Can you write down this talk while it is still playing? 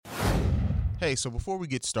Hey, so before we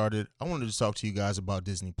get started, I wanted to talk to you guys about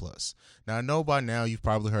Disney Plus. Now, I know by now you've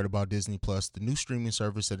probably heard about Disney Plus, the new streaming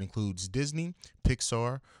service that includes Disney,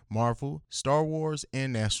 Pixar, Marvel, Star Wars,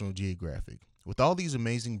 and National Geographic. With all these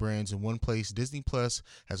amazing brands in one place, Disney Plus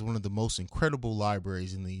has one of the most incredible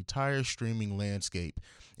libraries in the entire streaming landscape,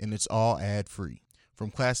 and it's all ad-free.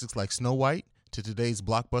 From classics like Snow White to today's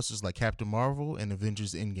blockbusters like Captain Marvel and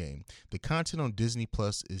Avengers Endgame, the content on Disney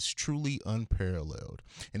Plus is truly unparalleled.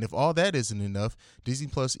 And if all that isn't enough, Disney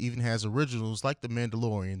Plus even has originals like The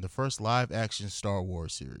Mandalorian, the first live-action Star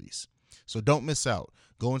Wars series. So don't miss out.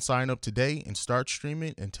 Go and sign up today and start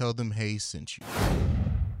streaming and tell them Hayes sent you.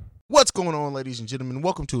 What's going on, ladies and gentlemen?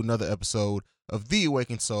 Welcome to another episode of The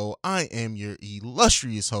Awakened Soul. I am your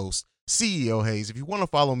illustrious host, CEO Hayes. If you want to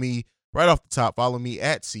follow me, right off the top, follow me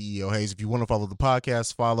at CEO Hayes. If you want to follow the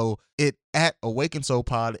podcast, follow it at Awaken Soul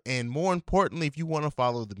Pod. And more importantly, if you want to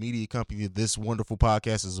follow the media company that this wonderful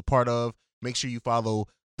podcast is a part of, make sure you follow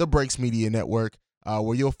the Breaks Media Network,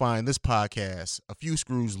 where you'll find this podcast, A Few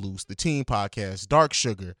Screws Loose, the Team Podcast, Dark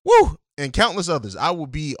Sugar, and countless others. I will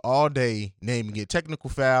be all day naming it. Technical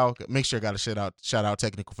Foul. Make sure I got to shout out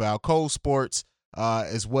Technical Foul. Cole Sports.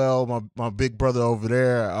 As well, my big brother over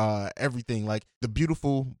there, everything, like the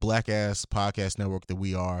beautiful black ass podcast network that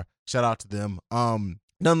we are. Shout out to them.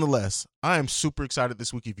 Nonetheless, I am super excited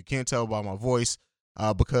this week, if you can't tell by my voice,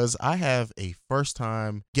 because I have a first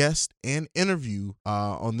time guest and interview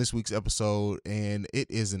on this week's episode, and he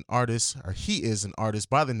is an artist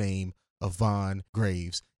by the name of Von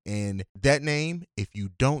Graves. And that name, if you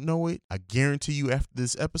don't know it, I guarantee you after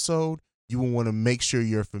this episode, you will want to make sure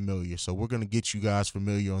you're familiar. So we're going to get you guys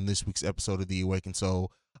familiar on this week's episode of The Awakened Soul.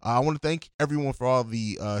 I want to thank everyone for all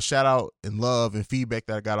the shout out and love and feedback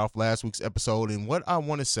that I got off last week's episode. And what I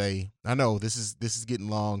want to say, I know this is getting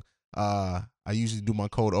long. I usually do my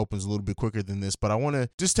cold opens a little bit quicker than this, but I want to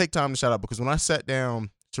just take time to shout out, because when I sat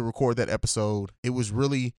down to record that episode, it was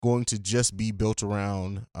really going to just be built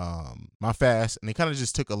around my fast, and it kind of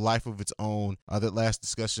just took a life of its own, that last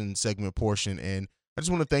discussion segment portion. And I just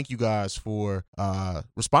want to thank you guys for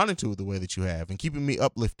responding to it the way that you have and keeping me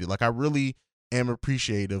uplifted. Like, I really am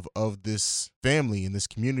appreciative of this family and this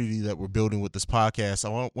community that we're building with this podcast.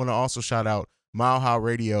 I want to also shout out Mile High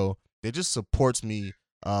Radio. That just supports me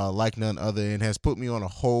like none other and has put me on a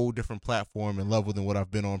whole different platform and level than what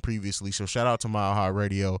I've been on previously. So shout out to Mile High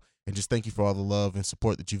Radio, and just thank you for all the love and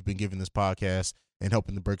support that you've been giving this podcast and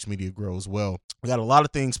helping the Breaks Media grow as well. We got a lot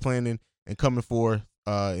of things planning and coming forth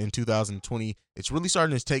in 2020. It's really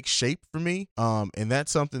starting to take shape for me, and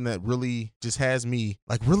that's something that really just has me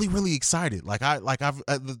like really excited. I've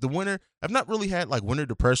the winter, I've not really had like winter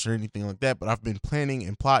depression or anything like that, but I've been planning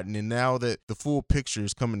and plotting, and now that the full picture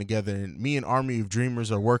is coming together, and me and Army of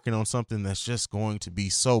Dreamers are working on something that's just going to be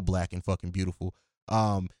so black and fucking beautiful.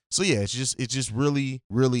 So yeah, it just really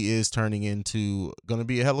is turning into gonna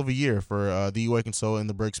be a hell of a year for the Awakened Soul and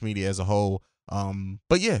the Breaks Media as a whole.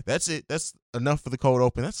 But yeah, that's it. That's enough for the cold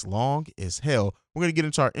open. That's long as hell. We're going to get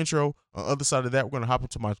into our intro. On the other side of that, we're going to hop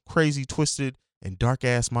into my crazy, twisted, and dark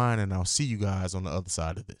ass mind, and I'll see you guys on the other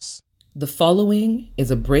side of this. The following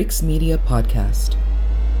is a Breaks Media podcast.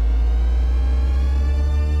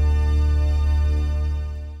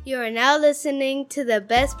 You are now listening to the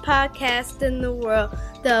best podcast in the world,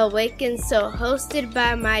 The Awakened Soul, hosted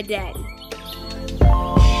by my daddy.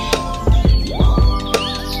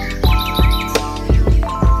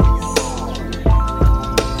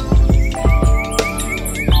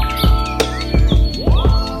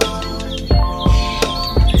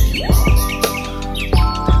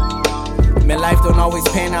 Life don't always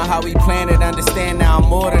pan out how we planned it. Understand now I'm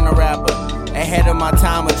more than a rapper. Ahead of my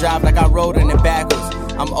time, I drive like I rode in it backwards.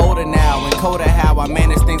 I'm older now and colder how I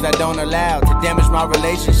manage things I don't allow to damage my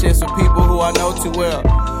relationships with people who I know too well,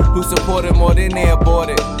 who supported more than they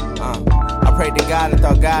aborted. I prayed to God and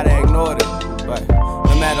thought God had ignored it, but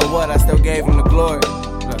no matter what, I still gave him the glory.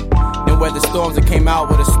 Then weather storms that came out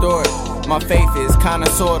with a story. My faith is kinda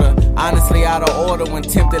sorta honestly out of order. When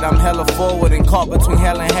tempted, I'm hella forward and caught between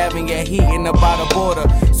hell and heaven, yet heating about a border.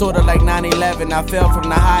 Sorta like 9/11, I fell from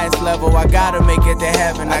the highest level. I gotta make it to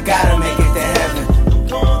heaven, I gotta make it to heaven. I'm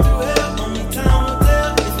going through hell, only time will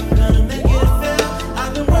tell if I'm gonna make it fail.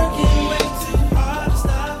 I've been working way too hard to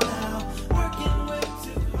stop now. Working way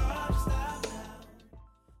too hard to stop now.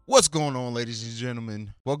 What's going on, ladies and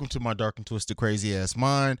gentlemen? Welcome to my dark and twisted, crazy ass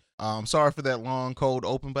mind. I'm sorry for that long, cold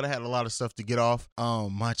open, but I had a lot of stuff to get off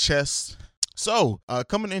my chest. So,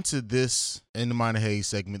 coming into this In the Mind of Hayes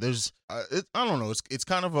segment, there's, I don't know, it's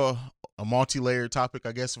kind of a multi-layered topic,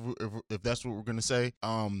 I guess, if that's what we're gonna say.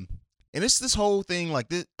 And it's this whole thing like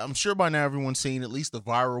this. I'm sure by now everyone's seen at least the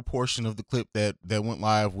viral portion of the clip that went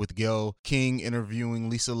live with Gayle King interviewing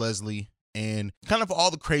Lisa Leslie and kind of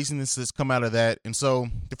all the craziness that's come out of that. And so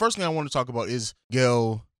the first thing I want to talk about is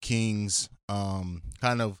Gayle King's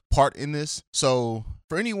kind of part in this. So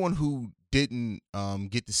for anyone who didn't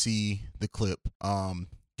get to see the clip,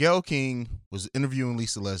 Gayle King was interviewing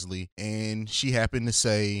Lisa Leslie, and she happened to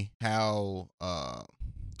say how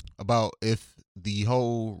about if the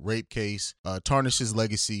whole rape case tarnishes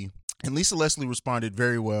legacy. And Lisa Leslie responded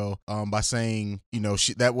very well by saying,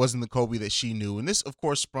 that wasn't the Kobe that she knew. And this, of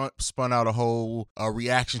course, spun out a whole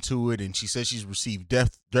reaction to it. And she said she's received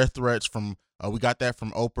death threats from, we got that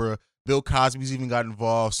from Oprah. Bill Cosby's even got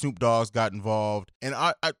involved. Snoop Dogg's got involved. And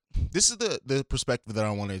I this is the perspective that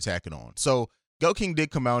I want to attack it on. So Gayle King did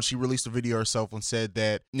come out and she released a video herself and said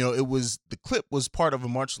that, the clip was part of a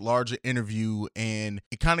much larger interview and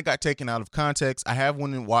it kind of got taken out of context. I have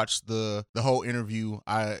went and watched the whole interview.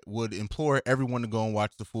 I would implore everyone to go and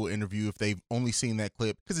watch the full interview if they've only seen that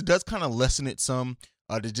clip, because it does kind of lessen it some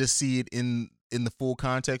to just see it in the full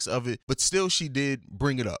context of it, but still she did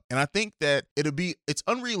bring it up. And I think that it's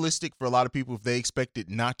unrealistic for a lot of people if they expect it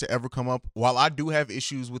not to ever come up. While I do have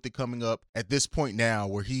issues with it coming up at this point now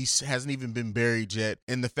where he hasn't even been buried yet,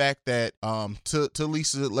 and the fact that to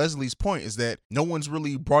Lisa Leslie's point is that no one's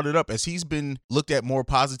really brought it up as he's been looked at more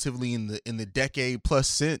positively in the decade plus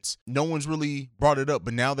since. No one's really brought it up,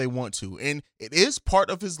 but now they want to. And it is part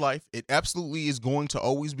of his life. It absolutely is going to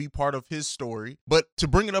always be part of his story, but to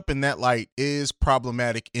bring it up in that light is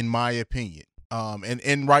problematic in my opinion.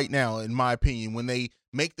 And right now, in my opinion, when they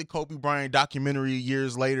make the Kobe Bryant documentary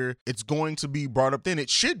years later, it's going to be brought up then.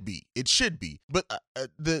 It should be. But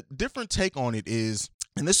the different take on it is,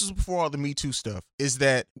 and this was before all the Me Too stuff, is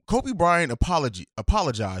that Kobe Bryant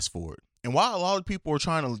apologized for it. And while a lot of people are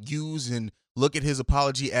trying to use and look at his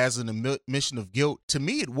apology as an admission of guilt, to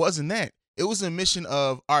me, it wasn't that. It was an admission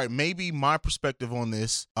of, all right, maybe my perspective on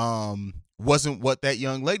this wasn't what that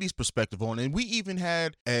young lady's perspective on. And we even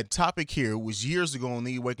had a topic here, it was years ago on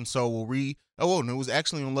the Awakened Soul, where it was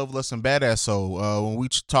actually on Love Less and Badass Soul, when we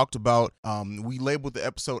talked about, we labeled the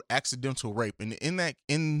episode Accidental Rape. And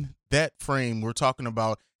in that frame, we're talking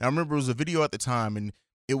about, and I remember it was a video at the time, and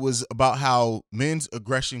it was about how men's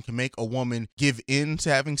aggression can make a woman give in to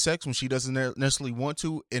having sex when she doesn't necessarily want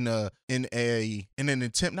to, in an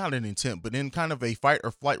attempt, not an attempt, but in kind of a fight or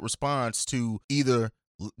flight response to either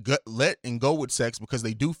let and go with sex because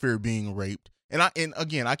they do fear being raped. And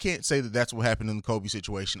again, I can't say that that's what happened in the Kobe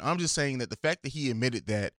situation. I'm just saying that the fact that he admitted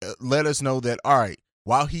that let us know that, all right,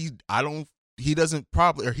 while he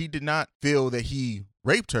did not feel that he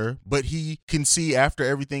raped her, but he can see after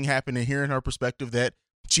everything happened and hearing her perspective that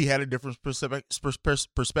she had a different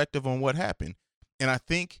perspective on what happened. And I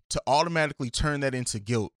think to automatically turn that into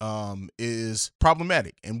guilt is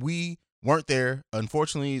problematic. And we weren't there.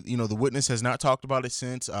 Unfortunately, the witness has not talked about it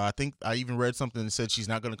since. I think I even read something that said she's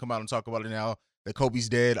not going to come out and talk about it now that Kobe's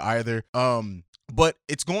dead either. But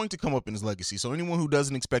it's going to come up in his legacy. So anyone who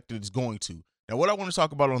doesn't expect it is going to. Now, what I want to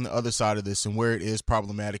talk about on the other side of this and where it is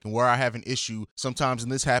problematic and where I have an issue sometimes, and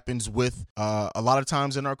this happens with a lot of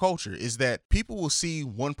times in our culture, is that people will see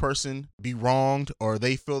one person be wronged or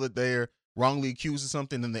they feel that they're wrongly accused of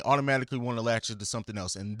something and they automatically want to latch into something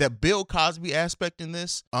else. And that Bill Cosby aspect in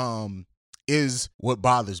this is what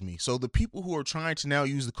bothers me. So the people who are trying to now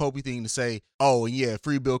use the Kobe thing to say, oh yeah,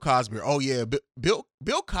 free Bill Cosby, or, oh yeah, Bill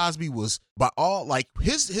Cosby was, by all, like,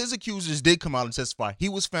 his accusers did come out and testify. He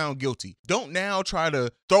was found guilty. Don't now try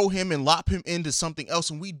to throw him and lop him into something else.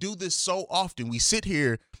 And we do this so often. We sit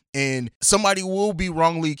here and somebody will be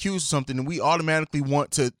wrongly accused of something and we automatically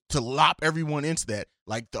want to lop everyone into that.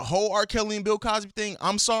 Like the whole R. Kelly and Bill Cosby thing,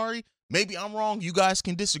 I'm sorry. Maybe I'm wrong. You guys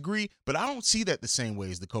can disagree, but I don't see that the same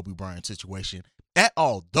way as the Kobe Bryant situation at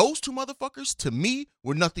all. Those two motherfuckers, to me,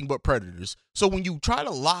 were nothing but predators. So when you try to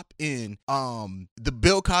lop in the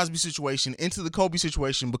Bill Cosby situation into the Kobe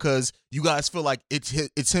situation because you guys feel like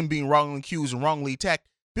it's him being wrongly accused and wrongly attacked,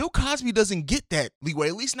 Bill Cosby doesn't get that leeway,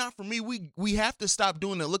 at least not for me. We have to stop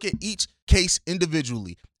doing that. Look at each case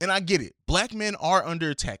individually. And I get it. Black men are under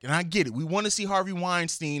attack. And I get it. We want to see Harvey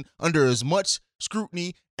Weinstein under as much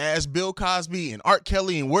scrutiny as Bill Cosby and R.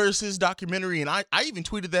 Kelly, and where's his documentary? And I even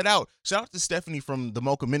tweeted that out. Shout out to Stephanie from the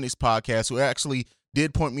Mocha Minutes podcast, who actually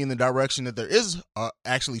did point me in the direction that there is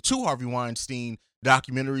actually 2 Harvey Weinstein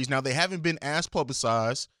documentaries. Now, they haven't been as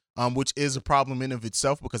publicized, which is a problem in of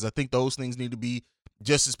itself, because I think those things need to be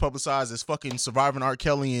just as publicized as fucking Surviving R.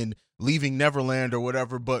 Kelly and Leaving Neverland or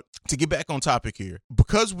whatever. But to get back on topic here,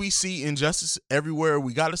 because we see injustice everywhere,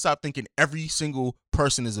 we got to stop thinking every single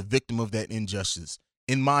person is a victim of that injustice.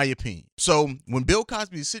 in my opinion. So when Bill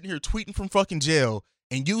Cosby is sitting here tweeting from fucking jail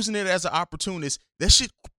and using it as an opportunist, that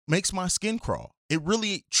shit makes my skin crawl. It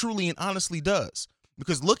really, truly, and honestly does.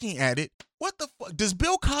 Because looking at it, what the fuck? Does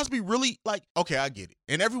Bill Cosby really, like, okay, I get it.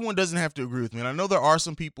 And everyone doesn't have to agree with me. And I know there are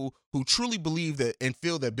some people who truly believe that and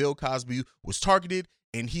feel that Bill Cosby was targeted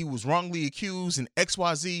and he was wrongly accused and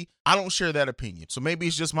XYZ. I don't share that opinion. So maybe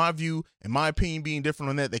it's just my view and my opinion being different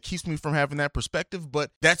on that keeps me from having that perspective. But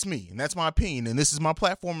that's me and that's my opinion. And this is my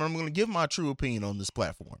platform. And I'm going to give my true opinion on this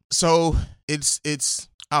platform. So it's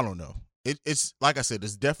I don't know. It's like I said,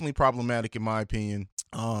 it's definitely problematic in my opinion.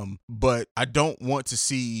 But I don't want to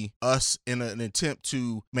see us in an attempt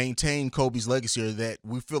to maintain Kobe's legacy, or that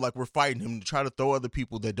we feel like we're fighting him to try to throw other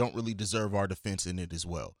people that don't really deserve our defense in it as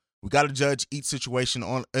well. We got to judge each situation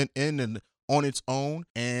on its own,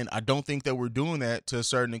 and I don't think that we're doing that to a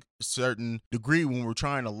certain degree when we're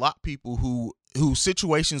trying to lock people whose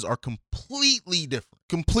situations are completely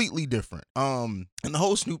different. And the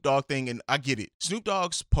whole Snoop Dogg thing, and I get it. Snoop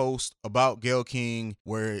Dogg's post about Gayle King,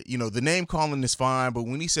 where, you know, the name calling is fine, but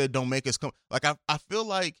when he said don't make us come, like I feel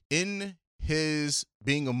like in his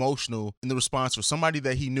being emotional in the response for somebody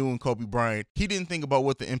that he knew in Kobe Bryant, he didn't think about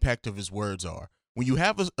what the impact of his words are. When you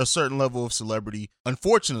have a certain level of celebrity,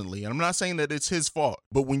 unfortunately, and I'm not saying that it's his fault,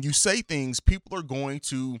 but when you say things, people are going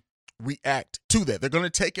to react to that. They're going to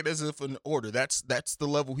take it as if an order. That's the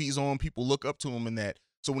level he's on. People look up to him in that.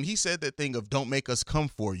 So when he said that thing of don't make us come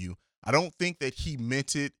for you, I don't think that he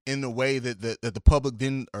meant it in the way that the public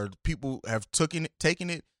then, or people have taken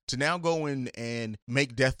it to now go in and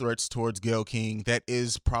make death threats towards Gayle King. That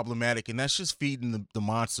is problematic, and that's just feeding the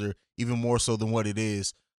monster even more so than what it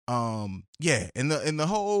is. Yeah, and the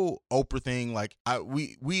whole Oprah thing, like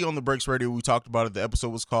we on the Breaks Radio, we talked about it. The episode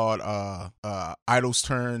was called Idols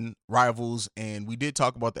Turn Rivals, and we did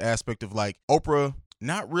talk about the aspect of like Oprah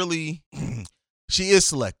not really she is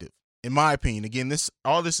selective in my opinion. Again, this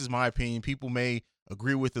is my opinion. People may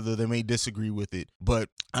agree with it or they may disagree with it, but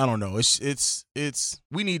I don't know. It's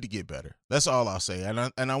we need to get better. That's all I'll say.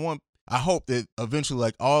 I hope that eventually,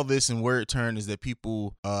 like, all this and where it turned is that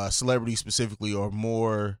people, celebrities specifically, are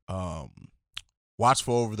more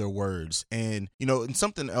watchful over their words. And, you know, and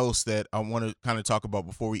something else that I want to kind of talk about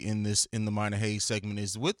before we end this in the Minor Hayes segment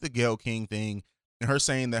is with the Gayle King thing and her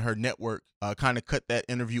saying that her network kind of cut that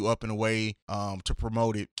interview up in a way to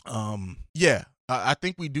promote it. Yeah. I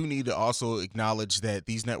think we do need to also acknowledge that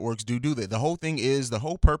these networks do that. The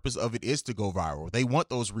whole purpose of it is to go viral. They want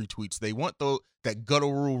those retweets. They want that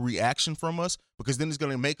guttural reaction from us, because then it's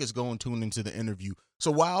going to make us go and tune into the interview.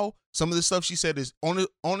 So while some of the stuff she said is on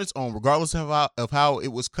its own, regardless of how it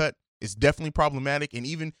was cut, it's definitely problematic. And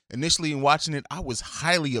even initially in watching it, I was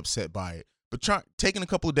highly upset by it. But taking a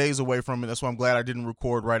couple of days away from it, that's why I'm glad I didn't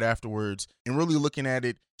record right afterwards, and really looking at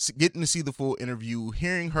it, getting to see the full interview,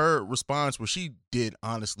 hearing her response where she did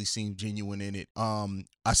honestly seem genuine in it.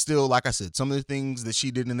 I still, like I said, some of the things that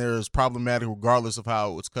she did in there is problematic regardless of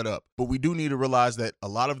how it was cut up. But we do need to realize that a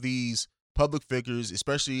lot of these public figures,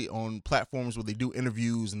 especially on platforms where they do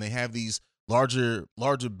interviews and they have these larger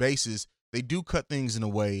bases, they do cut things in a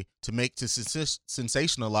way to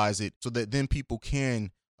sensationalize it so that then people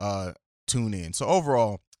can tune in. So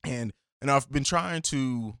overall, and I've been trying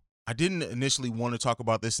to, I didn't initially want to talk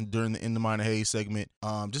about this during the In the Minor Hayes segment,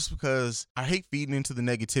 just because I hate feeding into the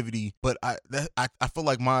negativity, but I feel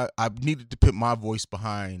like I needed to put my voice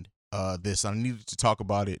behind this. I needed to talk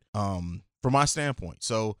about it from my standpoint.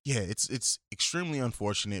 So yeah, it's extremely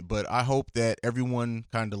unfortunate, but I hope that everyone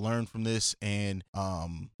kind of learned from this. And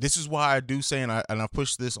this is why I do say, and I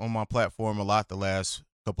pushed this on my platform a lot the last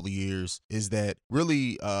couple of years, is that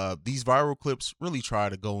really these viral clips, really try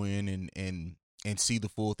to go in and see the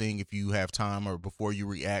full thing if you have time or before you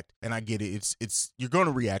react. And I get it. It's you're going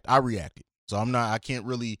to react. I reacted. So I can't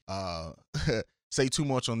really say too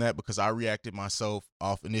much on that because I reacted myself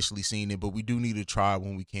off initially seeing it, but we do need to try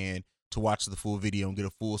when we can to watch the full video and get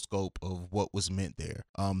a full scope of what was meant there.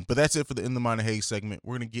 But that's it for the In the Minor Hayes segment.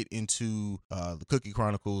 We're going to get into the Cookie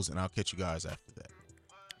Chronicles, and I'll catch you guys after that.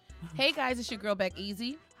 Hey guys, it's your girl Beck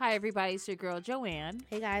Easy. Hi everybody, it's your girl Joanne.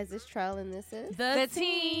 Hey guys, it's Trell and this is The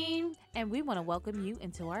Team. And we want to welcome you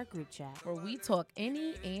into our group chat, where we talk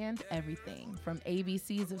any and everything from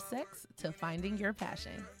ABCs of sex to finding your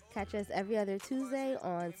passion. Catch us every other Tuesday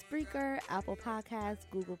on Spreaker, Apple Podcasts,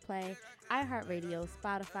 Google Play, iHeartRadio,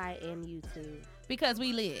 Spotify, and YouTube. Because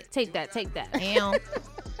we lit. Take that. And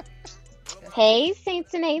Hey,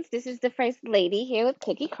 Saints and Eights, this is the First Lady here with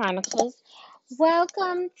Cookie Chronicles.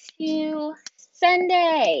 Welcome to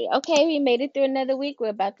Sunday. Okay, we made it through another week. We're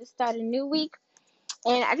about to start a new week.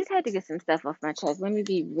 And I just had to get some stuff off my chest. Let me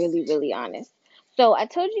be really, really honest. So I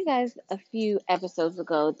told you guys a few episodes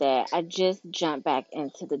ago that I just jumped back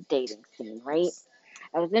into the dating scene, right?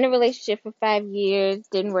 I was in a relationship for 5 years,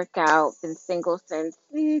 didn't work out, been single since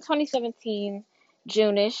 2017,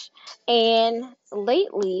 June-ish. And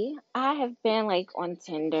lately, I have been like on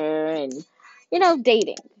Tinder and,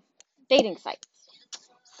 dating sites.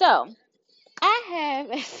 So I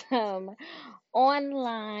have some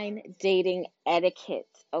online dating etiquette,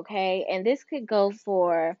 okay? And this could go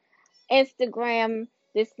for Instagram,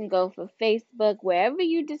 this can go for Facebook, wherever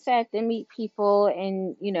you decide to meet people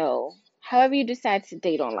and, however you decide to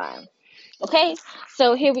date online. Okay,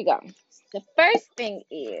 so here we go. The first thing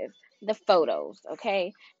is the photos,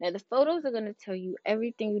 okay? Now, the photos are going to tell you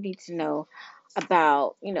everything you need to know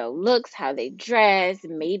about, looks, how they dress,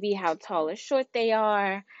 maybe how tall or short they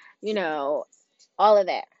are, you know, all of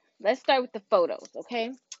that. Let's start with the photos,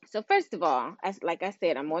 okay? So, first of all, like I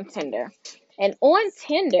said, I'm on Tinder. And on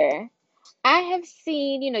Tinder, I have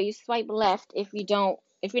seen, you swipe left if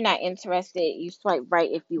you're not interested, you swipe right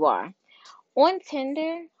if you are. On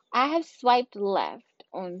Tinder, I have swiped left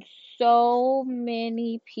on so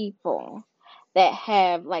many people that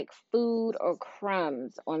have like food or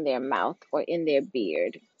crumbs on their mouth or in their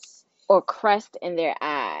beard or crust in their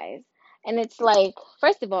eyes. And it's like,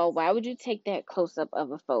 first of all, why would you take that close up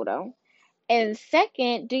of a photo? And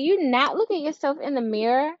second, do you not look at yourself in the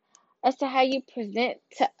mirror as to how you present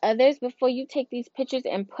to others before you take these pictures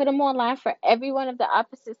and put them online for everyone of the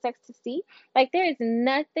opposite sex to see? Like, there is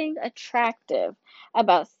nothing attractive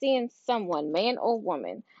about seeing someone, man or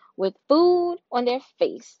woman, with food on their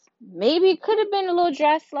face. Maybe it could have been a little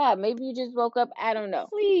dry slob. Maybe you just woke up. I don't know.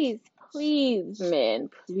 Please, please, men,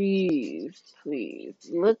 please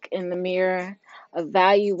look in the mirror,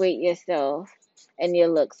 evaluate yourself and your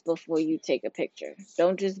looks before you take a picture.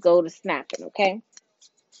 Don't just go to snapping, okay?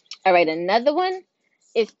 All right, another one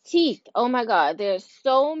is teeth. Oh my God, there's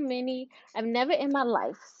so many. I've never in my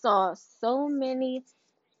life saw so many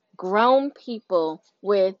grown people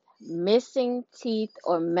with missing teeth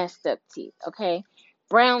or messed up teeth, okay?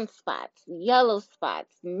 Brown spots, yellow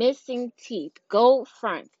spots, missing teeth, gold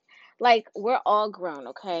fronts. Like, we're all grown,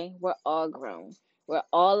 okay? We're all grown. We're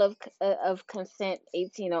all of consent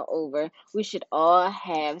 18 or over. We should all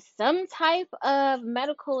have some type of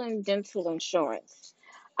medical and dental insurance.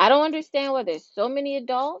 I don't understand why there's so many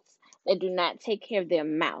adults that do not take care of their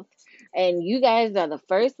mouth. And you guys are the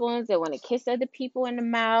first ones that want to kiss other people in the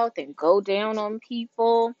mouth and go down on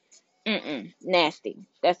people. Nasty.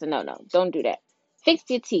 That's a no-no. Don't do that. Fix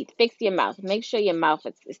your teeth. Fix your mouth. Make sure your mouth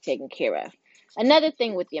is taken care of. Another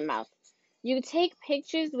thing with your mouth. You take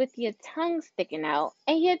pictures with your tongue sticking out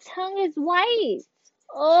and your tongue is white.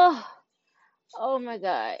 Oh, oh my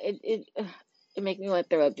God. It makes me want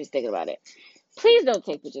to throw up just thinking about it. Please don't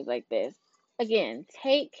take pictures like this. Again,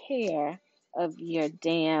 take care of your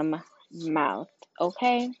damn mouth,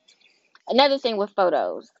 okay? Another thing with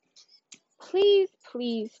photos. Please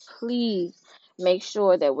make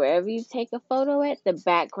sure that wherever you take a photo at, the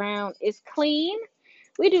background is clean.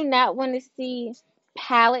 We do not want to see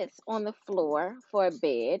pallets on the floor for a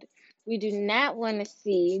bed. We do not want to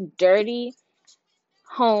see dirty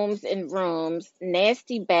homes and rooms,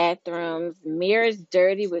 nasty bathrooms, mirrors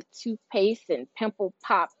dirty with toothpaste and pimple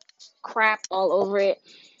pop crap all over it.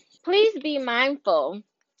 Please be mindful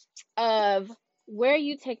of where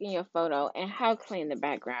you taking your photo and how clean the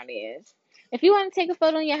background is. If you want to take a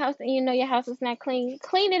photo in your house and you know your house is not clean,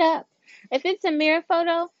 clean it up. If it's a mirror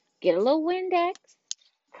photo, get a little Windex,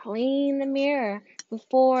 clean the mirror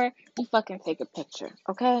before you fucking take a picture,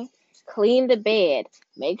 okay? Clean the bed.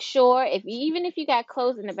 Make sure even if you got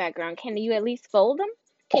clothes in the background, can you at least fold them?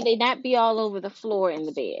 Can they not be all over the floor in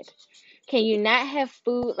the bed? Can you not have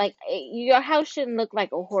food? Like, your house shouldn't look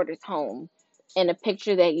like a hoarder's home in a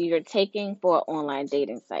picture that you're taking for an online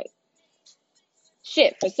dating site.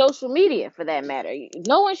 Shit, for social media, for that matter.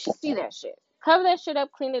 No one should see that shit. Cover that shit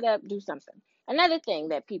up, clean it up, do something. Another thing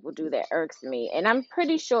that people do that irks me, and I'm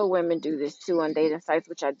pretty sure women do this too on dating sites,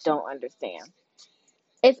 which I don't understand.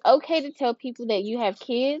 It's okay to tell people that you have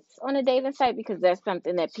kids on a dating site because that's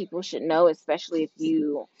something that people should know, especially if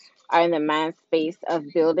you are in the mind space of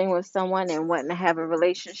building with someone and wanting to have a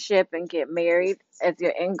relationship and get married as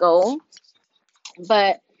your end goal.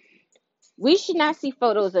 But we should not see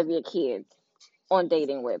photos of your kids on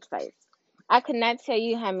dating websites. I could not tell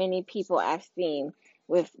you how many people I've seen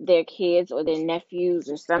with their kids or their nephews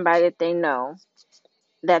or somebody that they know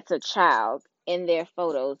that's a child in their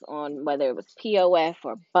photos on whether it was POF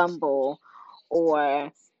or Bumble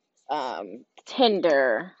or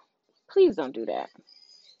Tinder. Please don't do that.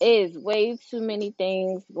 It is way too many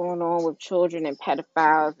things going on with children and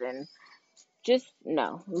pedophiles and Just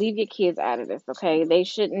no. Leave your kids out of this, okay? They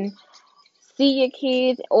shouldn't see your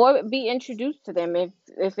kids or be introduced to them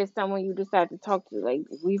if it's someone you decide to talk to. Like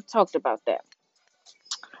we've talked about that.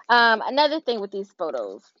 Another thing with these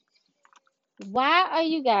photos. Why are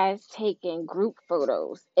you guys taking group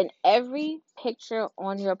photos? And every picture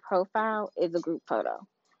on your profile is a group photo.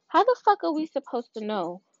 How the fuck are we supposed to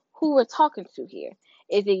know who we're talking to here?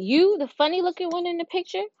 Is it you, the funny looking one in the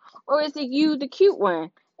picture? Or is it you, the cute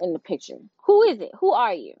one in the picture? Who is it? Who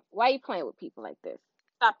are you? Why are you playing with people like this?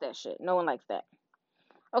 Stop that shit. No one likes that.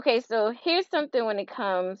 Okay, so here's something when it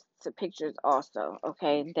comes to pictures also,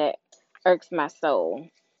 okay, that irks my soul.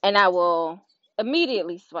 And I will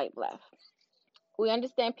immediately swipe left. We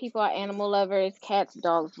understand people are animal lovers, cats,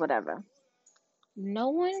 dogs, whatever. No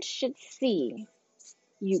one should see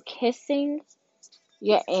you kissing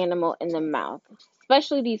your animal in the mouth,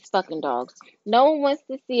 especially these fucking dogs. No one wants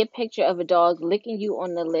to see a picture of a dog licking you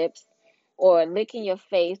on the lips or licking your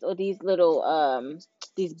face, or these boomerang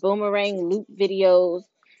loop videos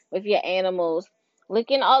with your animals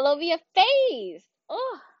licking all over your face.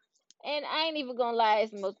 Oh, and I ain't even gonna lie,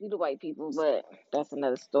 it's mostly the white people, but that's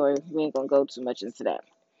another story. We ain't gonna go too much into that.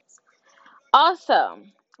 Also,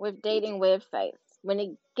 with dating websites, when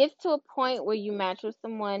it gets to a point where you match with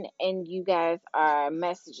someone and you guys are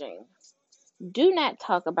messaging, do not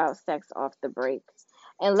talk about sex off the break.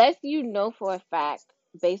 Unless you know for a fact,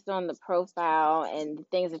 based on the profile and the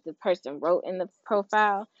things that the person wrote in the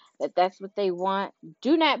profile, that that's what they want,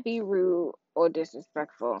 do not be rude or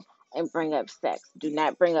disrespectful and bring up sex. Do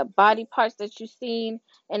not bring up body parts that you've seen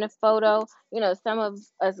in a photo. You know, some of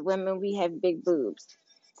us women, we have big boobs.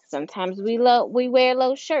 Sometimes we wear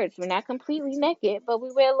low shirts. We're not completely naked, but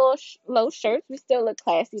we wear low shirts. We still look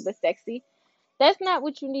classy but sexy. That's not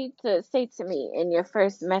what you need to say to me in your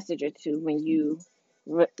first message or two when you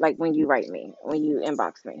when you write me, when you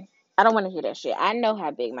inbox me. I don't want to hear that shit. I know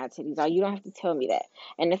how big my titties are. You don't have to tell me that.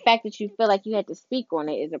 And the fact that you feel like you had to speak on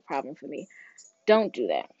it is a problem for me. Don't do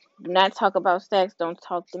that. Do not talk about sex. Don't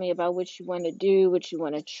talk to me about what you want to do, what you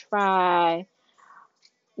want to try.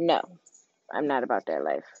 No, I'm not about that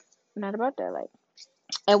life. I'm not about that life.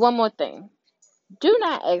 And one more thing. Do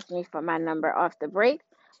not ask me for my number off the break.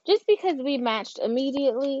 Just because we matched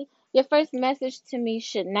immediately, your first message to me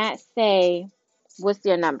should not say, "What's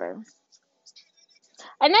your number?"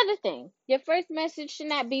 Another thing, your first message should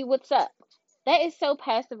not be, "What's up?" That is so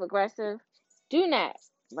passive aggressive. Do not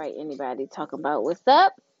write anybody talking about what's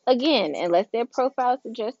up. Again, unless their profile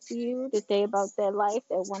suggests to you that they about their life,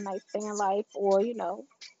 their one night stand life, or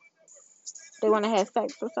they want to have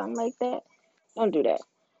sex or something like that. Don't do that.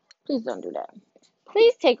 Please don't do that.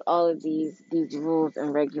 Please take all of these rules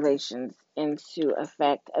and regulations into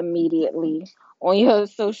effect immediately on your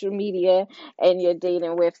social media and your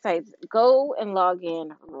dating websites. Go and log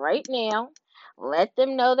in right now. Let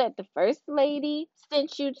them know that the first lady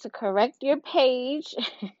sent you to correct your page.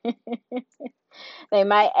 They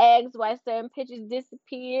might ask why certain pictures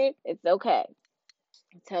disappeared. It's okay.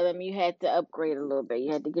 Tell them you had to upgrade a little bit.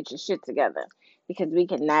 You had to get your shit together because we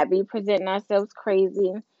cannot be presenting ourselves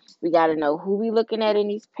crazy. We got to know who we looking at in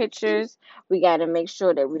these pictures. We got to make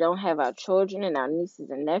sure that we don't have our children and our nieces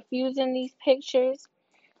and nephews in these pictures.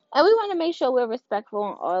 And we want to make sure we're respectful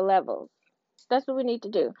on all levels. That's what we need to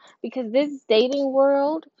do. Because this dating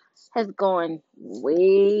world has gone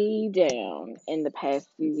way down in the past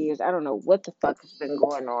few years. I don't know what the fuck has been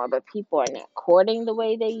going on, but people are not courting the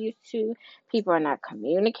way they used to. People are not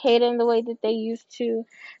communicating the way that they used to.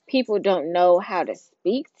 People don't know how to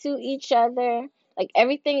speak to each other. Like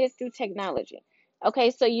everything is through technology.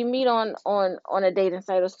 Okay, so you meet on a dating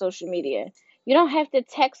site or social media. You don't have to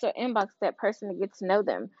text or inbox that person to get to know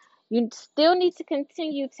them. You still need to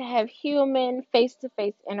continue to have human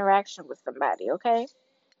face-to-face interaction with somebody, okay?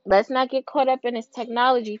 Let's not get caught up in this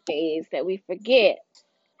technology phase that we forget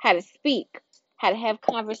how to speak, how to have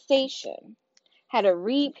conversation, how to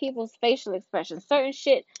read people's facial expressions. Certain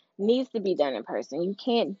shit needs to be done in person. You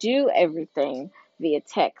can't do everything via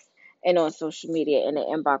text and on social media in an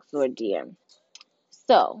inbox or a DM.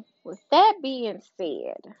 So, with that being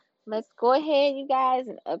said, let's go ahead, you guys,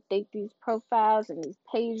 and update these profiles and these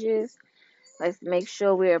pages. Let's make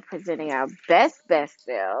sure we are presenting our best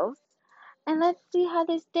selves. And let's see how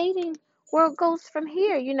this dating world goes from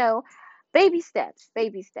here. Baby steps,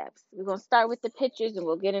 baby steps. We're going to start with the pictures and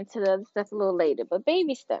we'll get into the other stuff a little later. But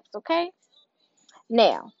baby steps, okay?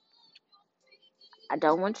 Now, I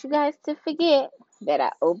don't want you guys to forget that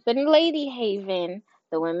I opened Lady Haven,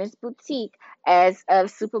 the women's boutique, as of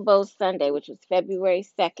Super Bowl Sunday, which was February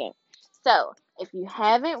 2nd. So, If you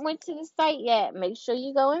haven't went to the site yet, make sure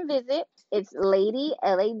you go and visit. It's Lady,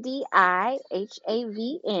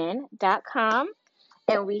 LADIHAVN.com.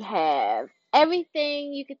 And we have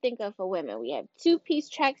everything you could think of for women. We have two-piece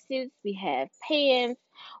tracksuits, we have pants,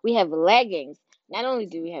 we have leggings. Not only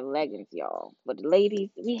do we have leggings, y'all, but ladies,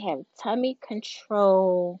 we have tummy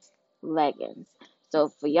control leggings. So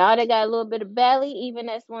for y'all that got a little bit of belly, even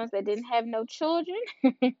as ones that didn't have no children,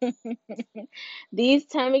 these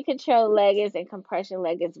tummy control leggings and compression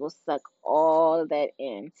leggings will suck all of that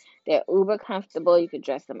in. They're uber comfortable. You can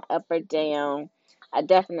dress them up or down. I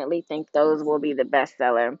definitely think those will be the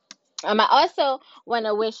bestseller. I also want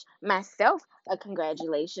to wish myself a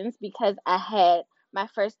congratulations because I had my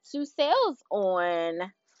first 2 sales on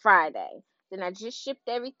Friday. Then I just shipped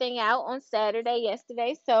everything out on Saturday,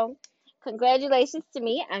 yesterday. So congratulations to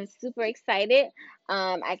me. I'm super excited.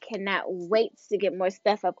 I cannot wait to get more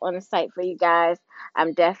stuff up on the site for you guys.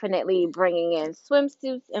 I'm definitely bringing in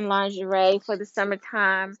swimsuits and lingerie for the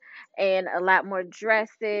summertime and a lot more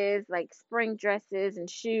dresses, like spring dresses and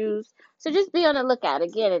shoes. So just be on the lookout.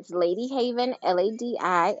 Again, it's Lady Haven,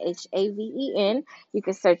 LADIHAVEN. You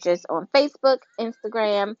can search us on Facebook,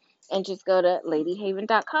 Instagram, and just go to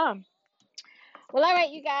ladyhaven.com. Well, all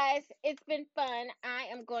right, you guys, it's been fun. I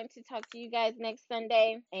am going to talk to you guys next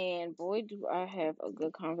Sunday. And boy, do I have a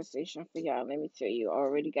good conversation for y'all. Let me tell you, I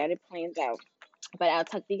already got it planned out. But I'll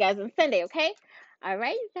talk to you guys on Sunday, okay? All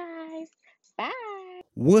right, you guys. Bye.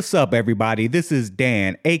 What's up, everybody? This is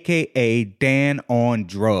Dan, aka Dan on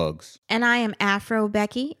Drugs. And I am Afro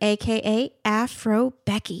Becky, aka Afro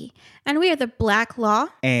Becky. And we are the Black Law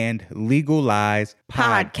And Legal Lies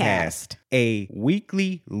Podcast, a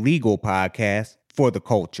weekly legal podcast for the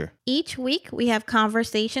culture. Each week, we have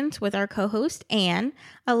conversations with our co-host, Anne,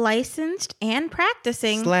 a licensed and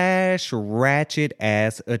practicing / ratchet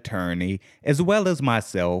ass attorney, as well as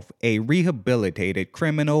myself, a rehabilitated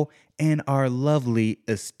criminal, and our lovely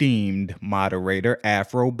esteemed moderator,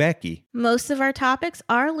 Afro Becky. Most of our topics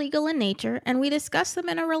are legal in nature, and we discuss them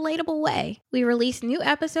in a relatable way. We release new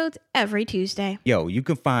episodes every Tuesday. Yo, you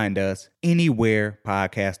can find us anywhere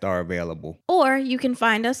podcasts are available. Or you can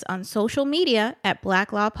find us on social media at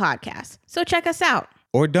Black Law Podcast. So check us out.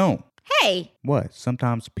 Or don't. Hey! What?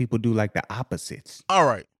 Sometimes people do like the opposites. All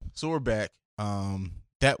right, so we're back.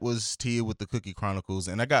 That was Tia with the Cookie Chronicles,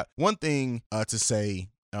 and I got one thing to say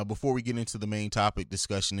before we get into the main topic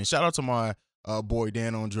discussion. And shout out to my boy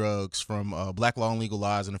Dan on Drugs from Black Law and Legal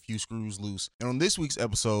Lies and A Few Screws Loose. And on this week's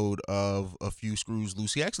episode of A Few Screws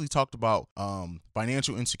Loose, he actually talked about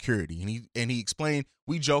financial insecurity, and he explained.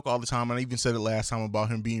 We joke all the time, and I even said it last time about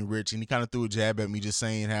him being rich, and he kind of threw a jab at me, just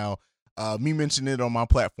saying how me mentioning it on my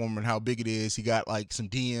platform and how big it is. He got like some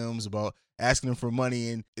DMs about asking him for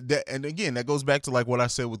money, and again, that goes back to like what I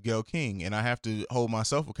said with Gayle King, and I have to hold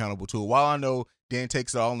myself accountable to it. While I know Dan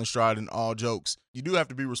takes it all in stride and all jokes, you do have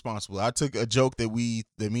to be responsible. I took a joke that me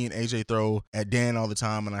and AJ throw at Dan all the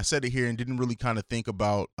time, and I said it here and didn't really kind of think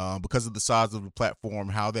about because of the size of the platform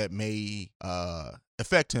how that may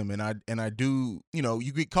affect him. And I do,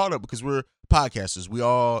 you get caught up because we're podcasters. We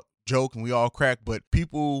all joke and we all crack, but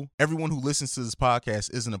everyone who listens to this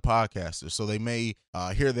podcast isn't a podcaster, so they may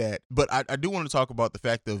hear that. But I do want to talk about the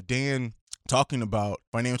fact of Dan talking about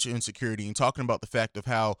financial insecurity and talking about the fact of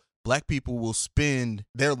how Black people will spend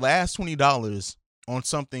their last $20 on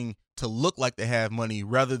something to look like they have money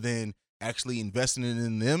rather than actually investing it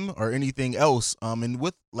in them or anything else. And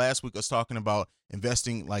with last week us talking about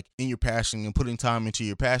investing like in your passion and putting time into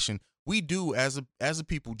your passion, we do as a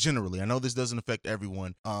people generally. I know this doesn't affect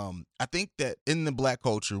everyone. I think that in the Black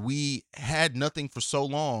culture, we had nothing for so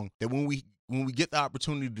long that when we get the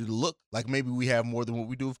opportunity to look like maybe we have more than what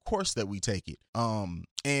we do, of course that we take it.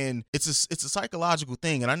 And it's a psychological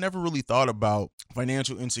thing. And I never really thought about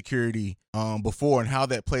financial insecurity before and how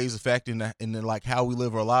that plays a factor in the like how we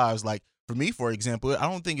live our lives. Like for me, for example, I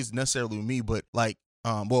don't think it's necessarily me, but like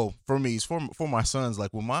for me, it's for my sons.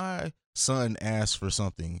 Like when my son asks for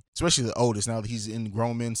something, especially the oldest, now that he's in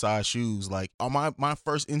grown men size shoes, like my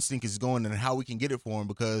first instinct is going and how we can get it for him,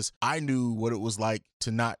 because I knew what it was like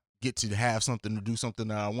to not get to have something, to do something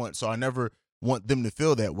that I want. So I never want them to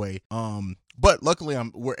feel that way. But luckily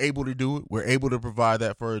we're able to do it. We're able to provide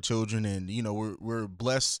that for our children. And, we're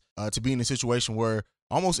blessed to be in a situation where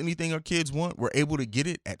almost anything our kids want, we're able to get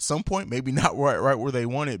it at some point, maybe not right where they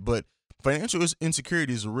want it, but financial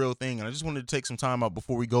insecurity is a real thing. And I just wanted to take some time out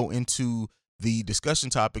before we go into the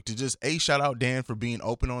discussion topic to just shout out Dan for being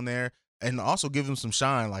open on there and also give him some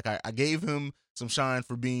shine. Like I gave him some shine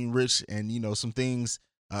for being rich and, some things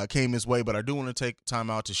came his way, but I do want to take time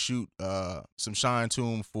out to shoot some shine to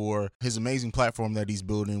him for his amazing platform that he's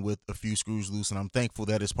building with A Few Screws Loose, and I'm thankful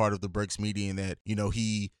that it's part of the Breaks Media and that, you know,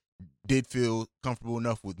 he did feel comfortable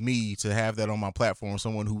enough with me to have that on my platform,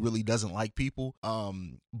 someone who really doesn't like people.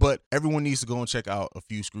 But everyone needs to go and check out A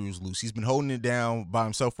Few Screws Loose. He's been holding it down by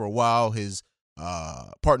himself for a while. His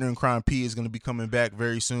partner in crime, P, is going to be coming back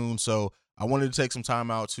very soon. So I wanted to take some time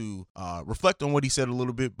out to reflect on what he said a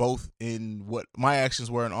little bit, both in what my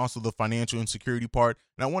actions were and also the financial insecurity part.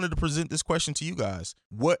 And I wanted to present this question to you guys.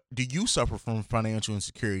 What do you suffer from financial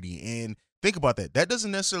insecurity? And think about that. That doesn't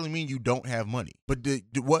necessarily mean you don't have money, but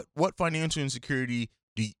what financial insecurity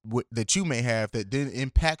that you may have that then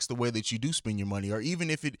impacts the way that you do spend your money, or even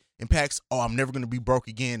if it impacts, I'm never going to be broke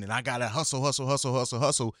again and I got to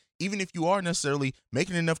hustle. Even if you are necessarily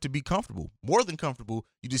making enough to be comfortable, more than comfortable,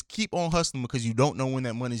 you just keep on hustling because you don't know when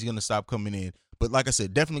that money's going to stop coming in. But like I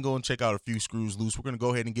said, definitely go and check out A Few Screws Loose. We're going to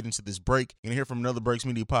go ahead and get into this break. You're going to hear from another Breaks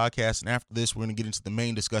Media podcast. And after this, we're going to get into the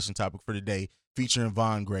main discussion topic for today, featuring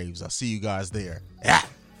Von Graves. I'll see you guys there. Yeah.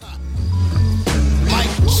 Mic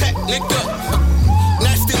check, nigga.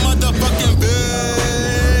 Nasty motherfucking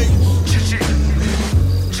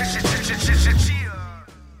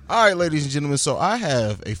All right, ladies and gentlemen. So I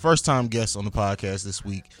have a first-time guest on the podcast this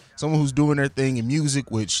week. Someone who's doing their thing in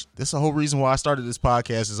music, which that's the whole reason why I started this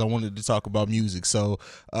podcast, is I wanted to talk about music. So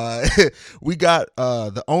we got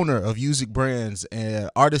the owner of Music Brands and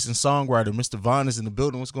artist and songwriter, Mr. Von, is in the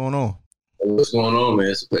building. What's going on? What's going on, man?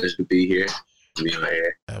 It's a pleasure to be here. To be on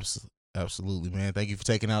air. Absolutely, man. Thank you for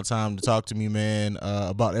taking out time to talk to me, man,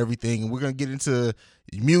 about everything. And we're going to get into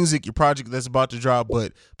music, your project that's about to drop.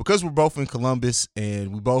 But because we're both in Columbus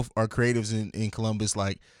and we both are creatives in Columbus,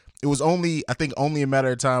 like, it was only a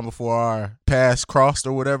matter of time before our paths crossed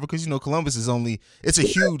or whatever. Because, you know, Columbus is it's a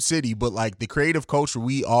huge city, but like the creative culture,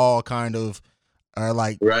 we all kind of are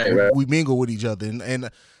like, right. We mingle with each other. And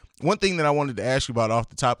one thing that I wanted to ask you about off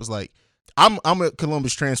the top is, like, I'm a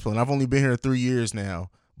Columbus transplant. I've only been here 3 years now.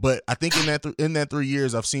 But I think in that 3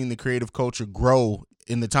 years, I've seen the creative culture grow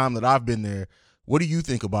in the time that I've been there. What do you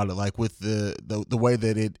think about it? Like, with the way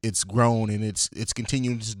that it's grown and it's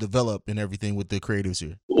continuing to develop and everything with the creatives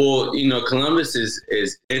here. Well, you know, Columbus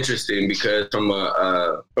is interesting because from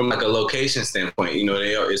like a location standpoint, you know,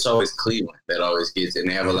 it's always Cleveland that always gets it. And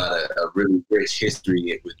they have a lot of really rich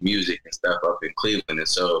history with music and stuff up in Cleveland. And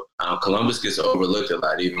so Columbus gets overlooked a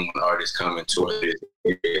lot, even when artists come and tour this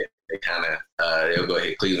area. They kind of they'll go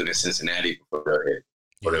hit Cleveland and Cincinnati before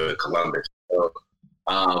they'll hit Columbus. So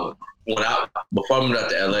before I moved out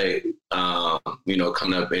to LA, you know,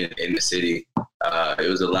 coming up in the city, it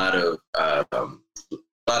was a lot of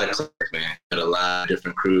cliques, man. You had a lot of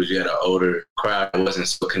different crews. You had an older crowd that wasn't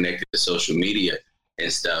so connected to social media and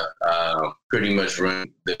stuff. Pretty much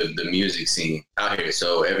run the music scene out here.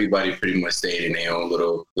 So everybody pretty much stayed in their own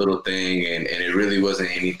little thing, and it really wasn't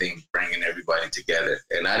anything bringing everybody together.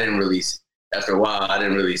 And after a while, I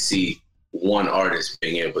didn't really see one artist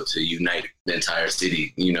being able to unite the entire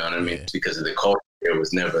city. You know what I mean? Yeah. Because of the culture, it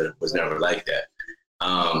was never like that.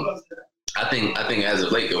 I think as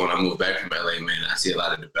of late, though, when I moved back from LA, man, I see a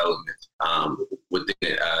lot of development within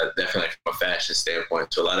it, definitely from a fashion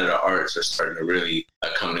standpoint. So a lot of the arts are starting to really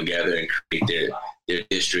come together and create their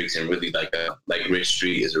districts, and really like Rich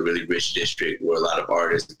Street is a really rich district where a lot of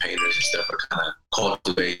artists and painters and stuff are kind of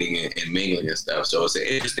cultivating and mingling and stuff. So it's an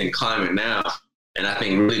interesting climate now. And I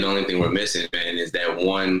think really the only thing we're missing, man, is that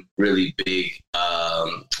one really big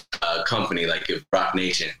company, like if Rock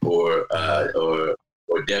Nation or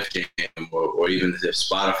Def Jam or even if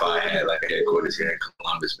Spotify had like a headquarters here in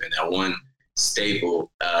Columbus, man, that one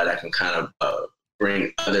staple that can kind of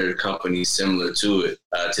bring other companies similar to it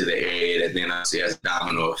to the area, that then obviously has a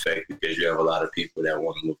domino effect, because you have a lot of people that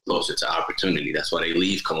want to move closer to opportunity. That's why they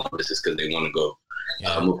leave Columbus, is because they want to go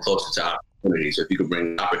move closer to opportunity. So if you can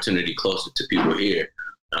bring opportunity closer to people here,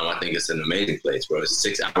 I think it's an amazing place, bro. It's a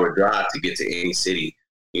 6-hour drive to get to any city,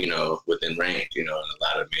 you know, within range, you know, in a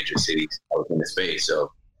lot of major cities within the space.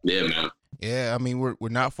 So, yeah, man. Yeah, I mean, we're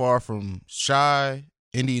not far from Chi,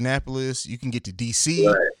 Indianapolis. You can get to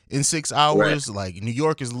DC in 6 hours. Right. Like New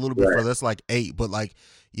York is a little bit further. That's like 8. But like,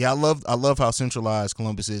 yeah, I love how centralized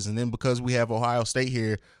Columbus is. And then because we have Ohio State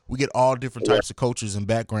here, we get all different types of cultures and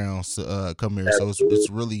backgrounds to come here. So it's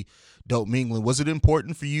really dope mingling. Was it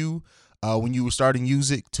important for you when you were starting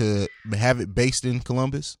music to have it based in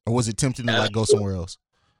Columbus, or was it tempting to like go somewhere else?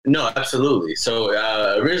 No, absolutely. So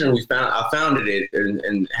originally I founded it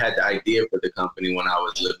and had the idea for the company when I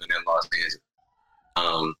was living in Los Angeles.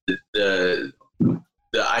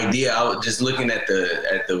 The idea, I was just looking at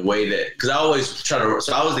the way that, because I always try to.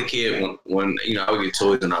 So I was the kid when you know, I would get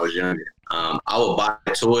toys when I was younger. I would buy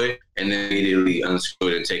a toy and then immediately unscrew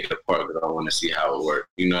it and take it apart because I want to see how it works.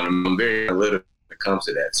 You know what I mean? I'm very analytical when it comes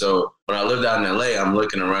to that. So when I lived out in LA, I'm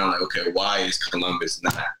looking around like, okay, why is Columbus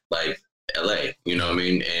not like LA? You know what I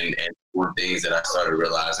mean? And one of the things that I started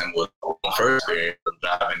realizing was my first experience of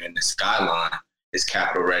driving in the Skyline is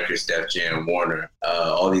Capitol Records, Def Jam, Warner,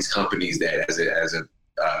 all these companies that as a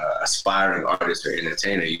aspiring artist or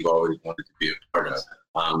entertainer, you've always wanted to be a part of.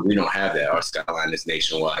 We don't have that. Our Skyline is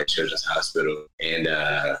Nationwide, Children's Hospital, and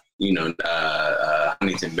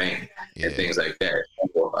Huntington Bank and things like that.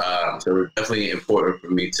 So it's definitely important for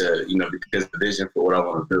me to, because the vision for what I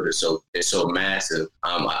want to build is so massive.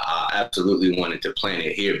 I absolutely wanted to plant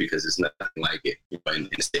it here because it's nothing like it in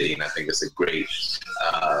the city, and I think it's a great.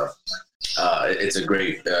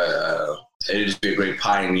 It'd just be a great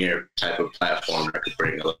pioneer type of platform that could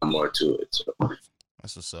bring a lot more to it. So.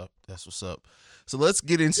 That's what's up. So let's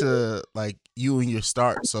get into like you and your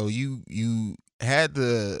start. So you had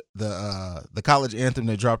the college anthem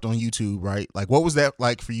that dropped on YouTube, right? Like, what was that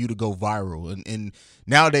like for you to go viral? And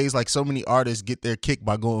nowadays, like, so many artists get their kick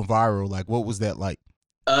by going viral. Like, what was that like?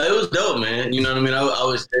 It was dope, man. You know what I mean? I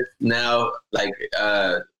was now like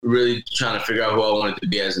really trying to figure out who I wanted to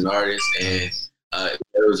be as an artist, and it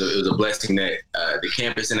was a blessing that the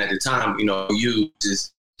campus, and at the time, OU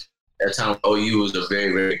was a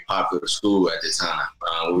very, very popular school at the time.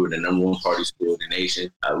 We were the #1 party school in the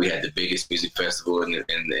nation. We had the biggest music festival in the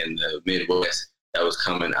Midwest that was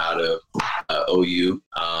coming out of OU.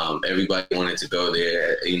 Everybody wanted to go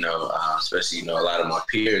there, especially, a lot of my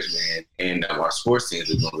peers, man. And our sports teams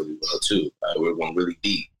were going really well, too. We were going really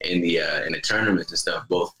deep in the tournaments and stuff,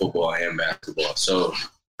 both football and basketball. So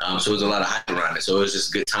it was a lot of hype around it. So it was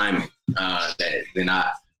just good timing that then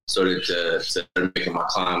I started to start making my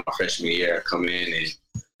climb my freshman year. I come in and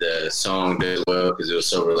the song did well because it was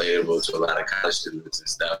so relatable to a lot of college students and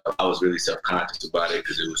stuff. I was really self-conscious about it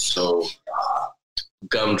because it was so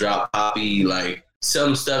gumdrop poppy, like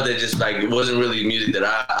some stuff that just like it wasn't really music that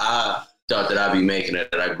I thought that I'd be making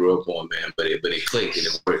that I grew up on, man. But it clicked and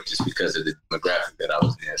it worked just because of the demographic that I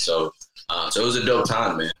was in. So it was a dope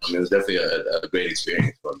time, man. I mean, it was definitely a great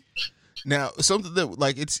experience for me. Now, something that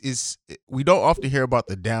like it's we don't often hear about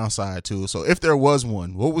the downside to it. So if there was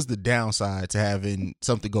one, what was the downside to having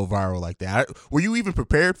something go viral like that? Were you even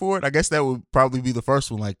prepared for it? I guess that would probably be the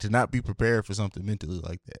first one, like to not be prepared for something mentally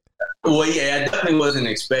like that. Well, yeah, I definitely wasn't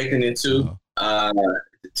expecting it to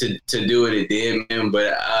do what it did, man.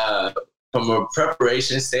 But from a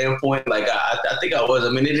preparation standpoint, like I think I was.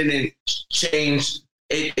 I mean, it didn't change.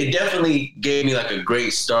 It definitely gave me like a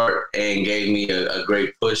great start and gave me a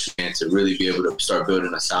great push, man, to really be able to start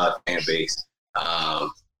building a solid fan base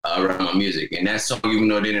around my music. And that song, even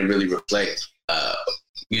though it didn't really reflect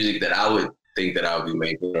music that I would think that I would be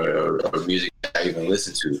making or music that I even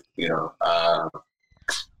listen to,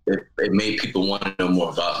 it made people want to know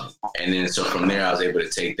more about me. And then so from there, I was able to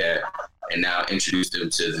take that and now introduce them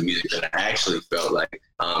to the music that I actually felt like,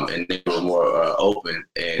 and they were more open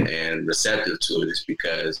and receptive to it. It's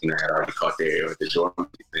because I had already caught their ear with the dorm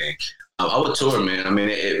thing. I would tour, man. I mean,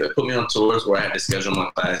 it put me on tours where I had to schedule my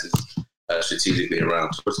classes strategically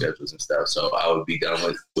around tour schedules and stuff. So I would be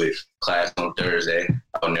done with class on Thursday.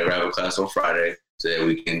 I would never have a class on Friday, so that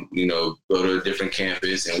we can, go to a different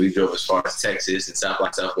campus. And we drove as far as Texas and South by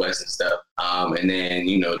Southwest and stuff. And then,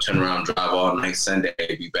 turn around, drive all night Sunday,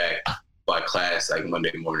 be back by class like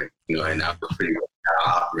Monday morning, and that was pretty much how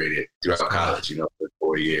I operated throughout college, for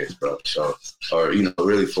 4 years, bro. So, or,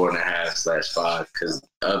 really 4.5/5 because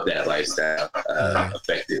of that lifestyle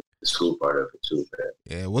affected the school part of it too. Man.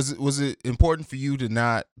 Yeah. Was it important for you to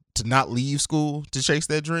not leave school to chase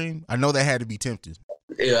that dream? I know that had to be tempting.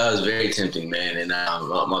 Yeah, it was very tempting, man. And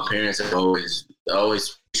my parents have always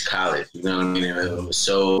preached college. You know what I mean? And it was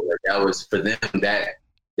so that was for them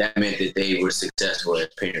that meant that they were successful as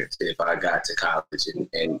parents if I got to college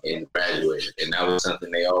and graduated. And that was something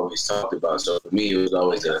they always talked about. So for me, it was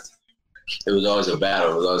always a battle. It was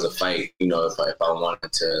always a fight. If I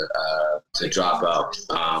wanted to drop out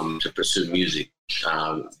to pursue music,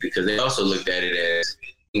 because they also looked at it as,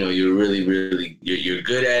 you're really, really, you're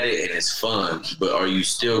good at it and it's fun, but are you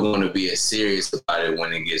still going to be as serious about it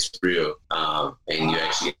when it gets real and you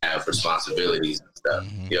actually have responsibilities and stuff?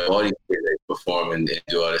 Mm-hmm. All these kids, they perform and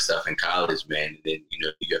do all this stuff in college, man. And then, you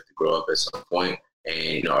have to grow up at some point.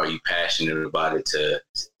 And, are you passionate about it to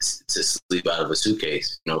sleep out of a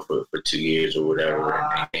suitcase, for 2 years or whatever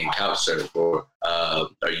and couch surf? Or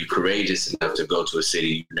are you courageous enough to go to a city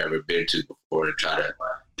you've never been to before and try to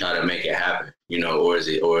make it happen, or is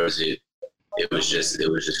it was just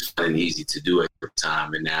fun and easy to do at the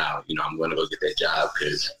time, and now I'm going to go get that job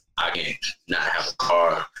because I can't not have a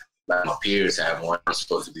car, like my peers have one. I'm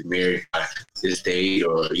supposed to be married by this date,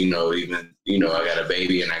 or even I got a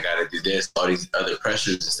baby and I got to do this. All these other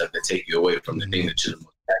pressures and stuff that take you away from the thing that you're the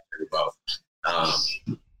most passionate about.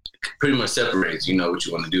 Pretty much separates, what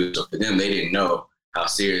you want to do. So for them, they didn't know how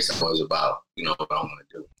serious I was about, what I want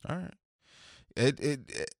to do. All right.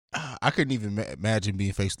 I couldn't even imagine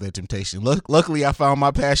being faced with that temptation. Luckily, I found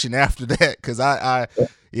my passion after that, because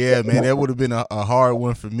yeah, man, that would have been a hard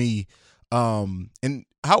one for me. And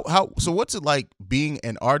so what's it like being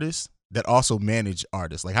an artist that also manage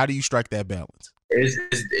artists? Like, how do you strike that balance?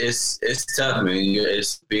 It's tough, man.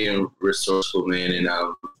 It's being resourceful, man. And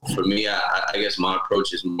for me, I guess my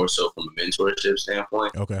approach is more so from a mentorship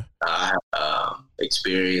standpoint. Okay. I have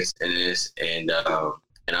experience in this, and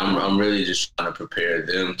I'm really just trying to prepare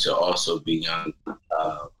them to also be young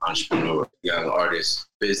entrepreneurs, young artists,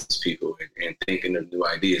 business people, and thinking of new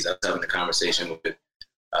ideas. I was having a conversation with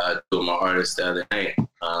two of my artists the other night.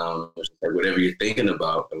 Like, whatever you're thinking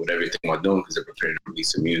about and whatever you're thinking about doing, because they're preparing to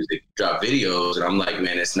release some music, drop videos, and I'm like,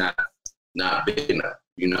 man, it's not big enough.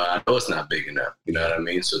 I know it's not big enough. You know what I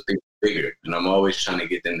mean? So think bigger. And I'm always trying to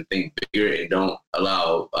get them to think bigger and don't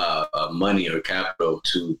allow money or capital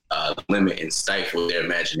to limit and stifle their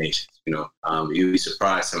imaginations. You'd be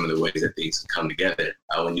surprised some of the ways that things come together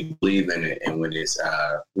when you believe in it, and when it's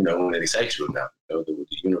when it excites you enough. The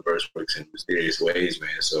universe works in mysterious ways, man.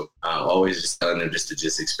 So I'm always just telling them to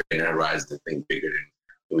expand their horizons and think bigger than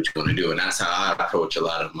what you want to do. And that's how I approach a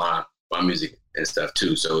lot of my music and stuff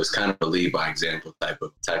too. So it's kind of a lead by example type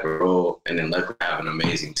of role. And then luckily I have an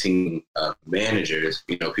amazing team of managers,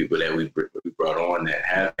 people that we brought on that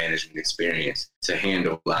have management experience to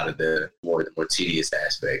handle a lot of the more tedious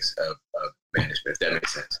aspects of management, if that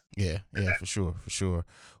makes sense. Yeah, for sure.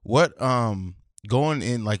 What going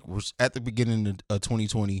in, like, at the beginning of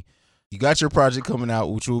 2020, you got your project coming out,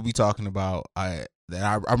 which we'll be talking about. I'm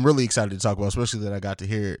really excited to talk about, especially that I got to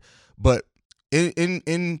hear it. But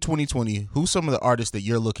in 2020, who's some of the artists that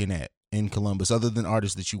you're looking at in Columbus, other than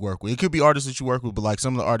artists that you work with? It could be artists that you work with, but like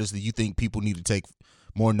some of the artists that you think people need to take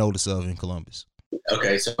more notice of in Columbus.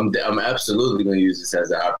 Okay, so I'm absolutely going to use this as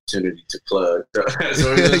an opportunity to plug.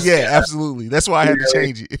 Yeah, absolutely. That's why I had to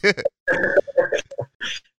change it.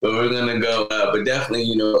 But we're gonna go. But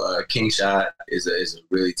definitely, King Shot is a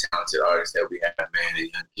really talented artist that we have, man. A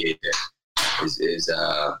young kid that is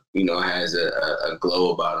has a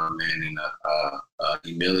glow about him, man, and a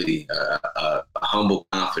humility, a humble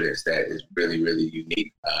confidence that is really, really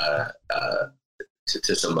unique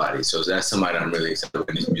to somebody. So that's somebody I'm really excited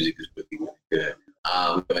about. His music is really, really good.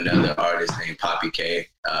 We have another artist named Poppy K,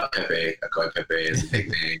 Pepe. I call him Pepe as a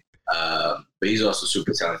nickname. But he's also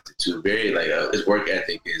super talented too. Very his work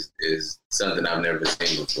ethic is something I've never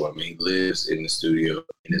seen before. I mean, he lives in the studio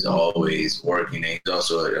and is always working. And he's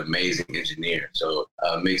also an amazing engineer, so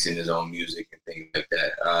mixing his own music and things like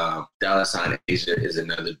that. Dollar Sign Asia is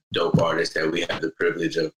another dope artist that we have the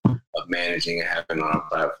privilege of managing and having on our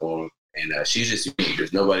platform. And she's just unique.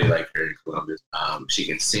 There's nobody like her in Columbus. She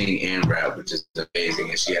can sing and rap, which is amazing.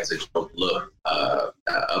 And she has a dope look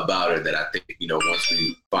about her that I think, once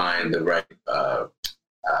we find the right,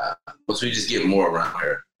 once we just get more around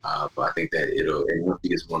her, I think that and once we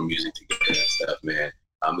get more music together and stuff, man,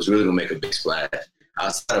 it's really going to make a big splash.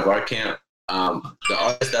 Outside of our camp, the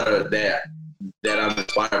artists that I'm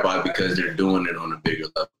inspired by because they're doing it on a bigger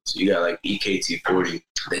level. So you got like EKT40,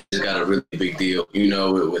 they just got a really big deal,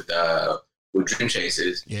 with Dream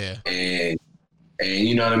Chasers. Yeah. And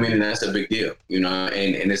you know what I mean? And that's a big deal, and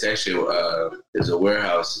it's actually, there's a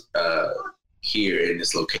warehouse here in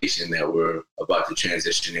this location that we're about to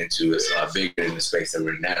transition into. It's a lot bigger than the space that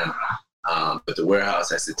we're in now. But the warehouse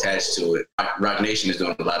that's attached to it, Rock Nation is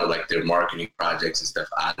doing a lot of like their marketing projects and stuff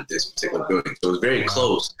out of this particular building. So it's very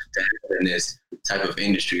close to having this type of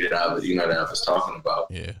industry that I was talking about.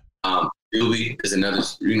 Yeah. Doobie is another,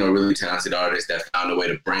 really talented artist that found a way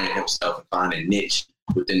to brand himself and find a niche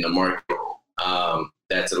within the market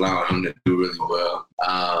that's allowing him to do really well.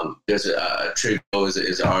 There's Trigo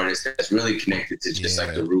is an artist that's really connected to just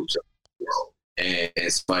like the roots of it.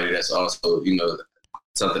 And somebody that's also,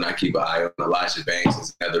 something I keep an eye on. Elijah Banks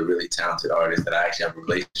is another really talented artist that I actually have a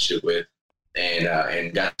relationship with,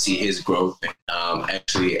 and got to see his growth.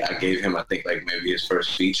 Actually, I gave him, I think, like maybe his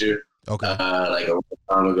first feature, like a long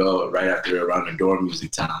time ago, right after around the dorm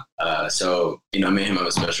music time. So me and him have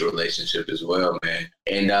a special relationship as well, man.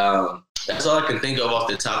 And that's all I can think of off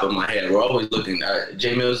the top of my head. We're always looking.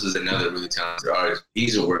 Jay Mills is another really talented artist.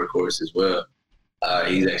 He's a workhorse as well.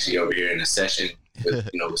 He's actually over here in a session with,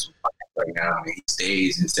 with some right now, and he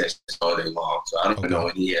stays in sessions all day long. So I don't know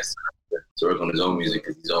when he has time work on his own music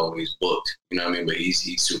because he's always booked. You know what I mean? But he's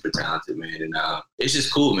super talented, man. And it's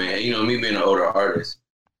just cool, man. You know, me being an older artist,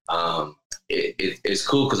 it's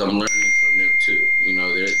cool because I'm learning from them too. You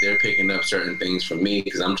know, they're picking up certain things from me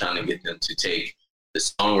because I'm trying to get them to take the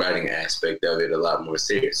songwriting aspect of it a lot more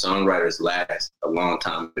serious. Songwriters last a long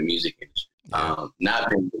time in the music industry. Not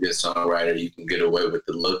being a good songwriter, you can get away with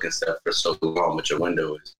the look and stuff for so long, but your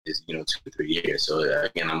window is 2 to 3 years. So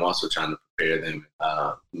again, I'm also trying to prepare them,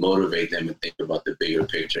 motivate them, and think about the bigger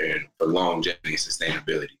picture and for longevity and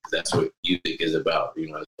sustainability. Because that's what music is about.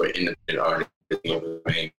 You know, for independent artists, you know,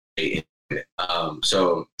 remain independent.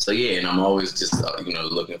 So yeah, and I'm always just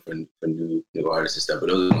looking for new artists and stuff. But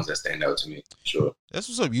those are the ones that stand out to me, for sure. That's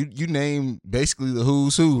what's up. You name basically the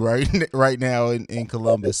who's who right now in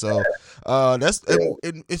Columbus. So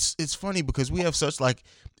it's funny because we have such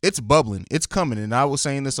it's bubbling, it's coming. And I was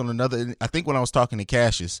saying this on another. I think when I was talking to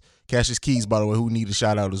Cassius Keys, by the way, who need a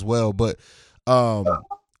shout out as well. But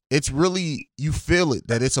it's really, you feel it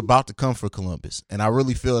that it's about to come for Columbus, and I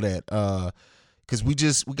really feel that. Because we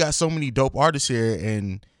got so many dope artists here,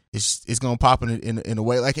 and it's gonna pop in a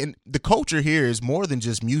way. Like, and the culture here is more than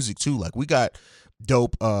just music too. Like, we got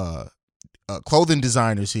dope clothing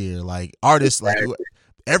designers here, like artists, like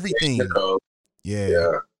everything.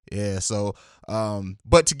 Yeah. So,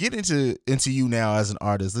 but to get into you now as an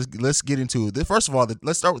artist, let's get into it. First of all,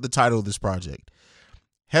 let's start with the title of this project,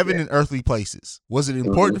 Heaven and Earthly Places. Was it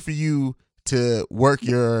important for you to work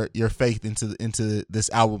your faith into this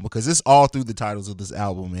album, because it's all through the titles of this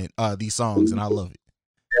album and these songs, and I love it.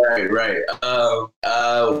 Right.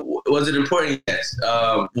 Was it important? Yes.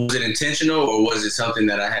 Was it intentional, or was it something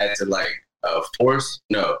that I had to force?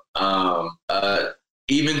 No.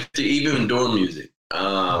 Even dorm music.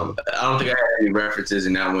 I don't think I had any references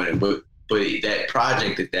in that one, but that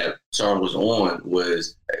project that song was on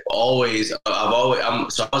was always. I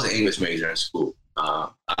was an English major in school.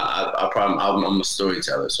 I'm a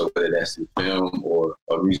storyteller, so whether that's in film or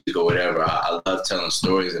music or whatever, I love telling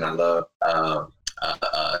stories, and I love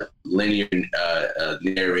linear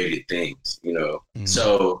narrated things, you know.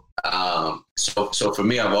 So for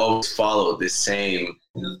me, I've always followed this same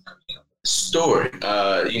story,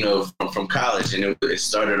 from college, and it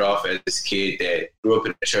started off as this kid that grew up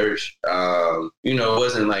in a church. It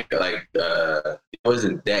wasn't it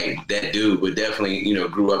wasn't that dude, but definitely,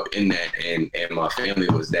 grew up in that, and my family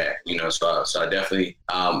was that, so I definitely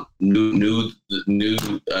knew God, knew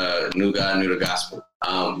the gospel.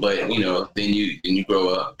 But then you grow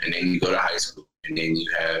up, and then you go to high school, and then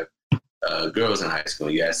you have girls in high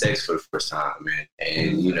school. You had sex for the first time, man,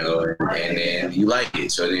 and and then you like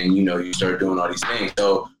it. So then you start doing all these things.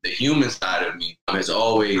 So the human side of me has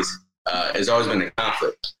always been a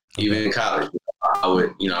conflict, even in college.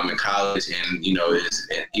 I'm in college, and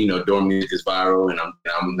dorm music is viral, and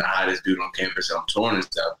I'm the hottest dude on campus. I'm touring and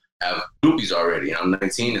stuff. I have groupies already. I'm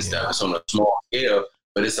 19 and stuff. It's on a small scale,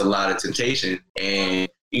 but it's a lot of temptation. And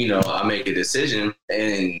I make a decision,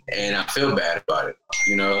 and I feel bad about it.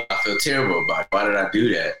 I feel terrible about it. Why did I do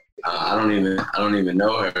that? I don't even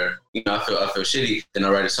know her. I feel shitty. Then I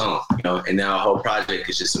write a song. And now our whole project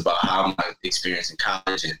is just about how my experience in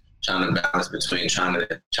college, and trying to balance between trying to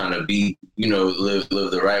be, live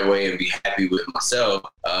the right way and be happy with myself,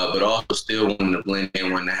 but also still wanting to blend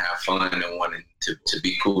in, wanting to have fun, and wanting to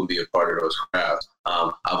be cool and be a part of those crowds.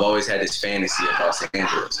 I've always had this fantasy of Los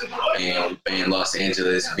Angeles, and Los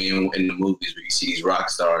Angeles being in the movies where you see these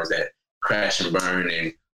rock stars that crash and burn,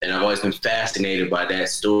 and I've always been fascinated by that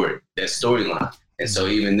storyline. And so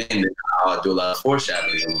even then, I'll do a lot of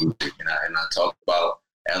foreshadowing in music, and I talk about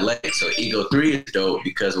LA. So Ego 3 is dope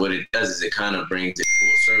because what it does is it kind of brings it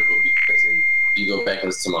full circle, because then you go back and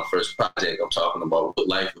listen to my first project, I'm talking about what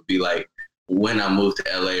life would be like when I moved to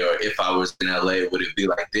LA, or if I was in LA, would it be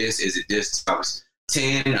like this? Is it this times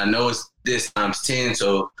 10? I know it's this times 10,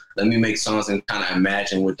 so let me make songs and kind of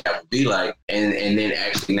imagine what that would be like, and then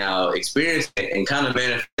actually now experience it and kind of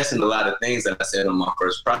manifesting a lot of things that I said on my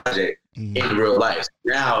first project in real life.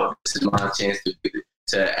 Now this is my chance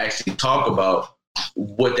to actually talk about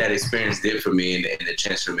what that experience did for me, and the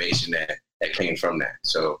transformation that came from that.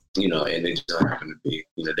 So, and it just happened to be,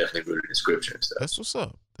 definitely rooted in scripture and stuff. That's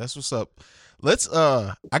what's up. Let's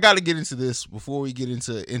I got to get into this before we get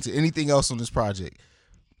into anything else on this project.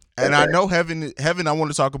 And okay. I know Heaven I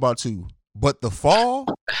want to talk about too, but The Fall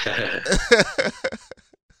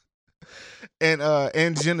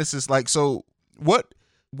and Genesis,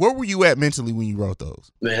 where were you at mentally when you wrote those?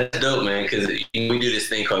 Man, that's dope, man, because we do this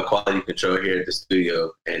thing called quality control here at the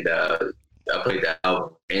studio, and I played that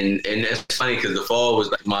album. And it's funny because The Fall was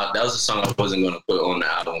that was a song I wasn't going to put on the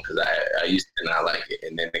album because I used to not like it.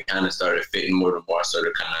 And then it kind of started fitting more and more. I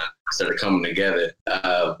started kind of started coming together.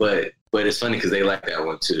 But it's funny because they like that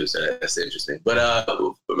one too, so that's interesting. But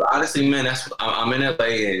honestly, man, I'm in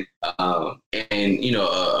LA, and you know,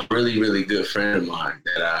 a really really good friend of mine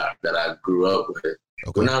that I grew up with.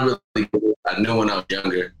 Okay. We're not really good. I knew when I was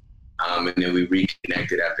younger, and then we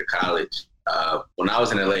reconnected after college. When I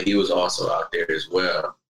was in LA, he was also out there as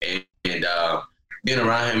well, and being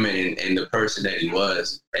around him and the person that he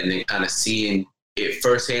was, and then kind of seeing it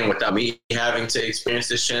firsthand without me having to experience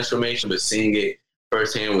this transformation, but seeing it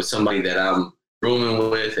firsthand with somebody that I'm rooming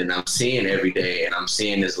with and I'm seeing every day, and I'm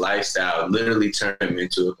seeing this lifestyle literally turn him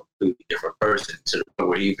into a completely different person, to the point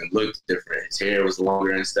where he even looked different. His hair was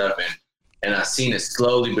longer and stuff, and I've seen it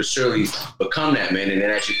slowly but surely become that, man, and it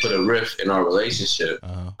actually put a rift in our relationship.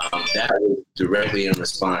 That was directly in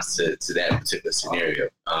response to that particular scenario,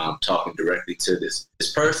 talking directly to this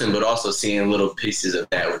person, but also seeing little pieces of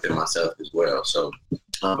that within myself as well. So,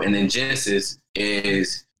 and then Genesis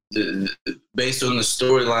is based on the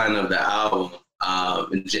storyline of the album.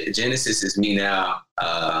 Genesis is me now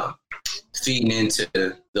feeding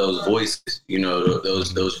into those voices, you know,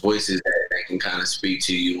 those voices that can kind of speak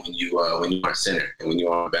to you when you aren't centered and when you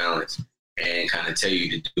aren't balanced, and kind of tell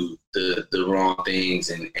you to do the wrong things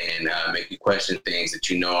and make you question things that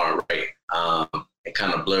you know aren't right. It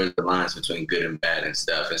kind of blurs the lines between good and bad and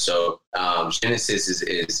stuff. And so Genesis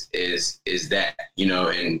is that, you know,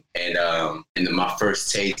 and my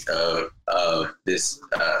first taste of this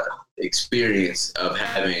experience of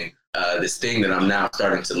having this thing that I'm now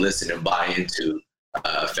starting to listen and buy into,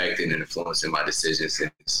 affecting and influencing my decisions in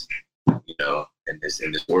this, you know, in this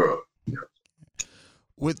world. You know.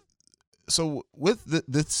 With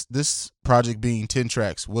this project being 10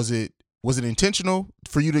 tracks, was it intentional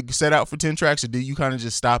for you to set out for 10 tracks, or did you kind of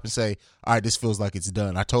just stop and say, all right, this feels like it's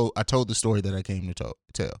done? I told the story that I came to tell.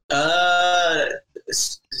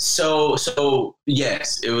 So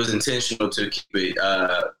yes, it was intentional to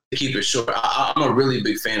keep it short. I'm a really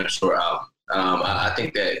big fan of short albums. I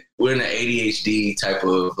think that we're in an ADHD type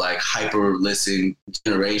of like hyper listen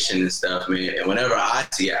generation and stuff, man. And whenever I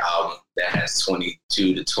see an album that has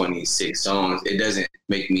 22 to 26 songs, it doesn't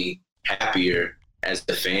make me happier as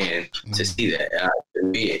a fan to see that. To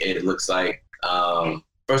me, it looks like,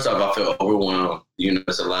 first off, I feel overwhelmed. You know,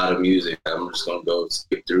 it's a lot of music. I'm just going to go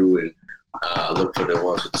skip through and look for the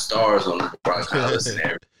ones with the stars on them before I kind of listen to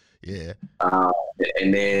everything. Yeah.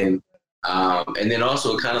 And then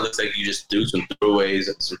also it kind of looks like you just do some throwaways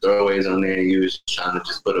on there, and you was trying to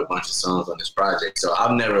just put a bunch of songs on this project. So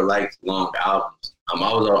I've never liked long albums. I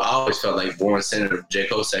always felt like Born Center, J.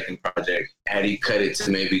 Cole's second project, had he cut it to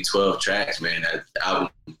maybe 12 tracks, man, that album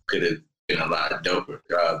could have been a lot doper.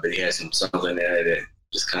 But he had some songs in there that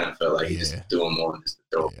just kind of felt like he just threw them on just to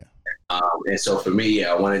throw. And so for me,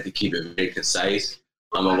 I wanted to keep it very concise.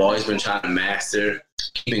 I've always been trying to master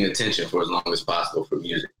keeping attention for as long as possible for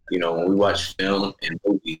music. You know, when we watch film and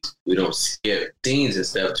movies, we don't skip scenes and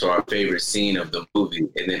stuff to our favorite scene of the movie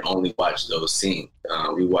and then only watch those scenes.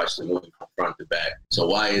 We watch the movie from front to back. So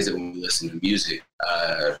why is it when we listen to music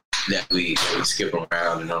that we skip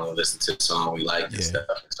around and only listen to the song we like and stuff?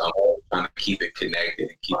 So I'm always trying to keep it connected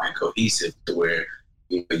and keep it cohesive to where,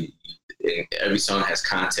 you know, every song has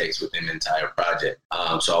context within the entire project.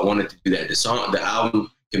 So I wanted to do that. The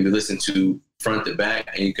album can be listened to front to back,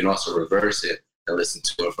 and you can also reverse it and listen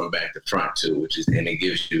to it from back to front too, and it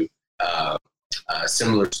gives you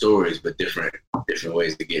similar stories but different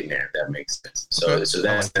ways to get in there, if that makes sense. So that's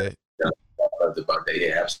what I loved about that.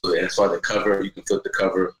 Yeah, absolutely. And that's why the cover, you can flip the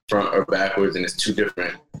cover front or backwards, and it's two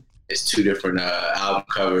different album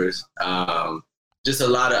covers. Just a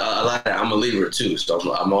lot of I'm a Libra too, so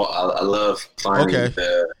I love finding like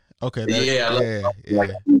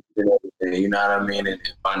you know what I mean, and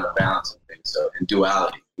find the balance of things. So in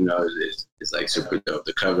duality, you know, it's like super dope.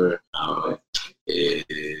 The cover is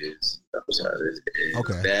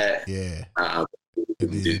that. Yeah. You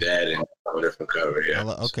can do that and a different cover. Yeah.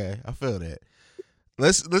 I feel that.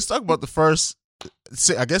 Let's talk about the first.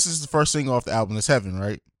 I guess this is the first single off the album. It's Heaven,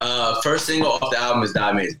 right? First single off the album is Die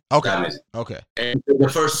Amazing. Okay. And the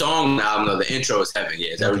first song on the album, though, the intro is Heaven. Yeah,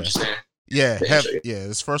 is that what you're saying? Yeah, Heaven. Yeah,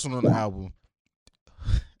 it's the first one on the album.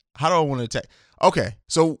 How do I want to attack? Okay,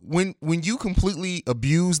 so when you completely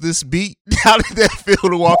abuse this beat, how did that feel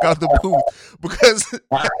to walk out the booth? Because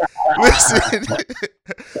listen,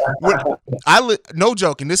 no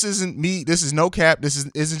joking. This isn't me. This is no cap. This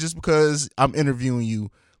isn't just because I'm interviewing you.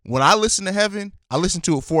 When I listen to Heaven, I listened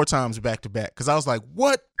to it 4 times back to back because I was like,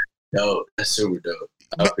 "What?" No, that's super dope.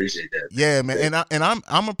 I appreciate that. Yeah, man. And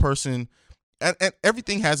I'm a person, and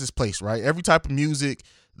everything has its place, right? Every type of music,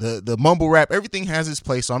 the mumble rap, everything has its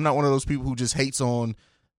place. So I'm not one of those people who just hates on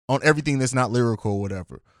everything that's not lyrical or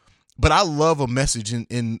whatever. but I love a message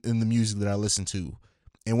in the music that I listen to.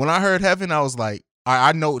 And when I heard Heaven, I was like,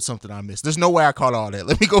 I know it's something I missed. There's no way I caught all that.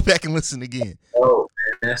 Let me go back and listen again. Oh,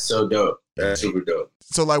 man, that's so dope. That's super dope.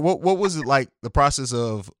 So like, what was it like, the process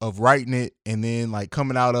of writing it and then like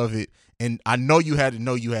coming out of it? And I know you had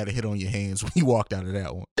a hit on your hands when you walked out of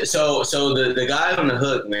that one. So the guy on the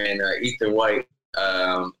hook, man, Ethan White,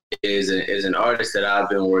 is an artist that I've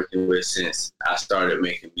been working with since I started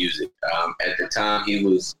making music. At the time, he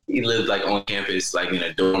lived like on campus, like in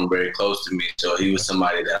a dorm very close to me. So he was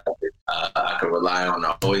somebody that I could rely on.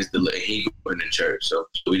 He grew up in the church, so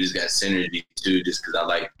we just got synergy too, just because I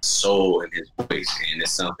like soul in his voice, and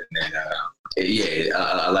it's something that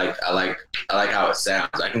I like how it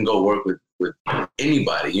sounds. I can go work with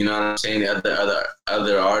anybody, you know what I'm saying?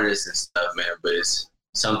 Other artists and stuff, man. But it's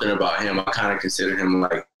something about him. I kind of consider him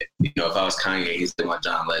like, you know, if I was Kanye, he's like my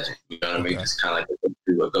John Legend. You know what I mean? Just kind of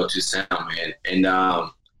like a go-to sound, man.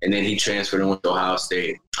 And then he transferred and went to Ohio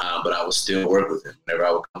State, but I would still work with him whenever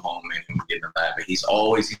I would come home and he would get in the lab. And he's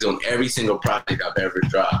on every single project I've ever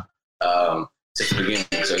dropped since the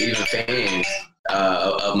beginning. So even fans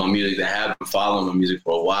of my music that have been following my music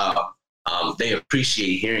for a while, they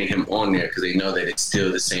appreciate hearing him on there because they know that it's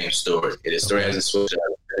still the same story. The story hasn't switched up.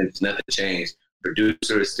 It's nothing changed.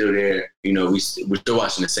 Producer is still there. You know, we're still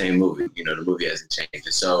watching the same movie. You know, the movie hasn't changed.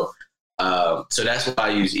 And so that's why I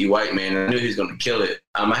use E. White, man. I knew he was going to kill it.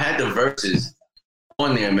 I had the verses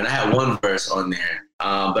on there, man. I had one verse on there,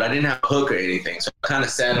 but I didn't have a hook or anything. So I kind of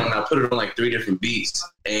sat on it. I put it on like 3 different beats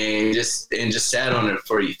and just sat on it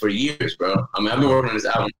for years, bro. I mean, I've been working on this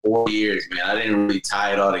album 4 years, man. I didn't really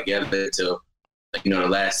tie it all together until, like, you know, the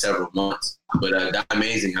last several months. But that's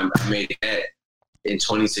amazing. I made that in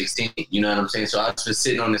 2016, you know what I'm saying? So I've been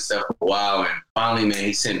sitting on this stuff for a while, and finally, man,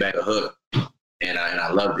 he sent back a hook, and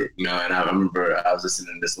I loved it, you know. And I remember I was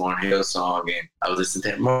listening to this Lauryn Hill song, and I was listening to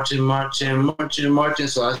that marching.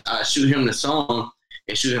 So I shoot him the song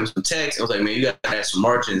and shoot him some text. I was like, man, you got to have some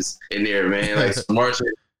marchings in there, man, like some marching,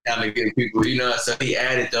 kind of get people, you know. So he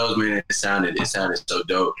added those, man. And it sounded so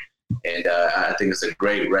dope, and I think it's a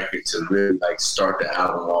great record to really like start the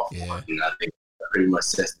album off. Yeah. You know, I think it pretty much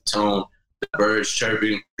sets the tone. The birds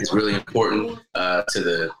chirping is really important to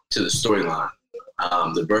the storyline.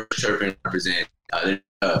 The birds chirping represent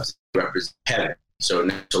heaven. So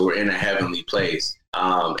we're in a heavenly place.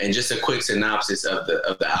 And just a quick synopsis of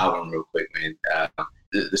the album, real quick, man.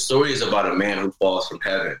 The story is about a man who falls from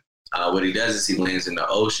heaven. What he does is he lands in the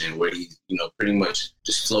ocean, where he's, you know, pretty much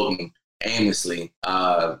just floating aimlessly,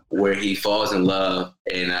 where he falls in love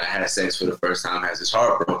and has sex for the first time, has his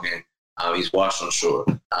heart broken. He's washed on shore.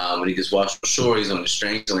 When he gets washed on shore, he's on a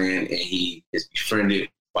strange land, and he is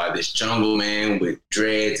befriended by this jungle man with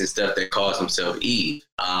dreads and stuff that calls himself Eve.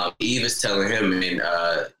 Eve is telling him, and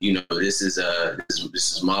you know, this is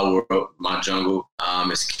my world, my jungle.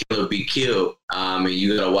 It's kill or be killed, and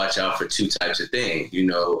you gotta watch out for 2 types of things. You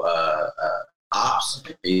know, ops,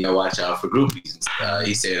 and you gotta watch out for groupies.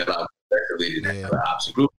 He said it a lot effectively than ops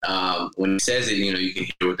and groupies. When he says it, you know, you can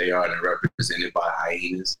hear what they are, and they're represented by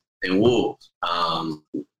hyenas and wolves.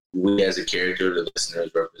 We as a character, the listener,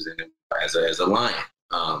 is represented as a lion.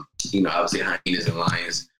 You know, obviously hyenas and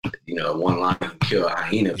lions, you know, one lion can kill a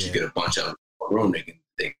hyena. If you get a bunch of them in a room, they can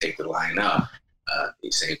take the lion out.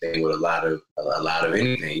 The same thing with a lot of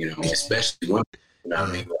anything, you know, especially women, you know what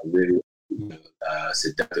I mean, really, you know,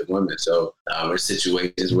 seductive women. So there's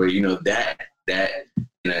situations where, you know, that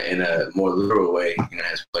in a more literal way, you know,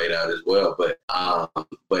 has played out as well. But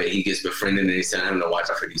he gets befriended, and he's telling him to watch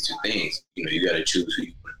out for these 2 things. You know, you got to choose who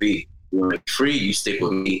you want to be. You want to be free, you stick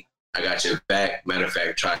with me. I got your back. Matter of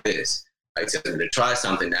fact, try this. I tell him to try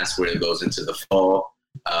something. That's where it goes into the fall,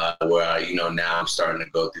 where you know, now I'm starting to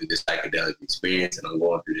go through this psychedelic experience, and I'm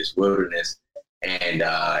going through this wilderness, and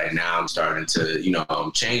now I'm starting to, you know,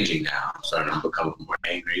 I'm changing now. I'm starting to become more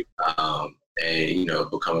angry. And, you know,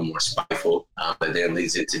 becoming more spiteful. But then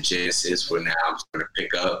leads into Genesis, where now I'm starting to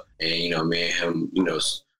pick up, and, you know, me and him, you know,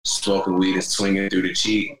 smoking weed and swinging through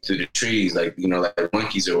the trees, like, you know, like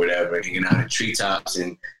monkeys or whatever, and hanging out in treetops,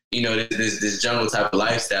 and, you know, this jungle type of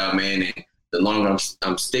lifestyle, man. And the longer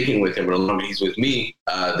I'm sticking with him, or the longer he's with me,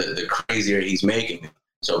 the crazier he's making me.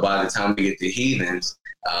 So by the time we get to Heathens,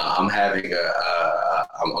 I'm having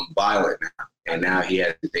I'm violent now, and now he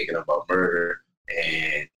has been thinking about murder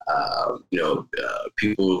and you know,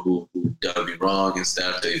 people who done me wrong and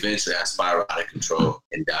stuff. So eventually I spiral out of control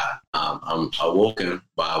and die. I'm awoken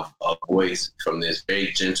by a voice from this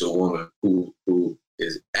very gentle woman who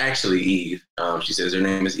is actually Eve. She says her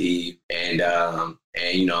name is Eve, and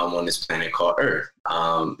you know, I'm on this planet called Earth.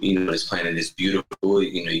 You know, this planet is beautiful.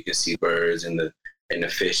 You know, you can see birds in the and the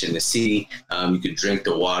fish in the sea. You can drink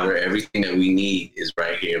the water. Everything that we need is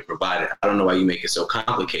right here provided. I don't know why you make it so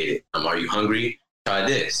complicated. Are you hungry? Try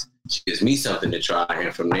this. She gives me something to try,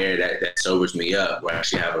 and from there, that sobers me up, where I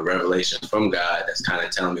actually have a revelation from God that's kind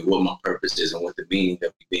of telling me what my purpose is and what the meaning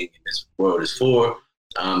of being in this world is for.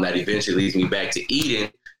 That eventually leads me back to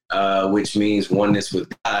Eden, which means oneness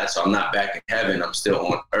with God. So I'm not back in heaven. I'm still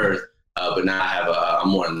on earth, but now I'm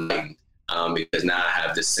more enlightened because now I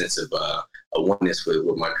have this sense of a oneness with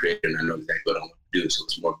my Creator, and I know exactly what I want to do. So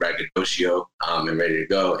it's more braggadocio and ready to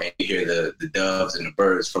go. And you hear the doves and the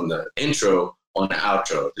birds from the intro on the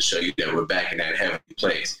outro to show you that we're back in that heavenly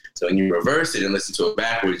place. So when you reverse it and listen to it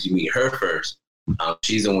backwards, you meet her first.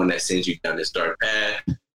 She's the one that sends you down this dark path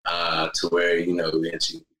to where,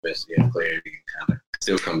 eventually have clarity and kind of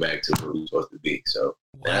still come back to where we're supposed to be. So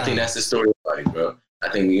and I think that's the story of life, bro. I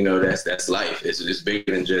think, that's life. It's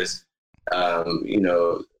bigger than just,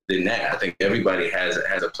 than that. I think everybody has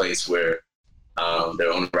a place where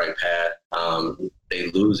they're on the right path. They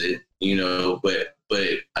lose it, but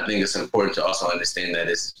I think it's important to also understand that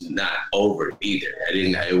it's not over either.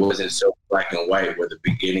 It wasn't so black and white where the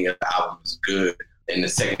beginning of the album is good and the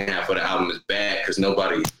second half of the album is bad, because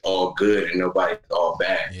nobody's all good and nobody's all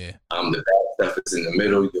bad. Yeah. The bad stuff is in the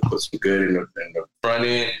middle. You can put some good in the front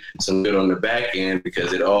end, some good on the back end,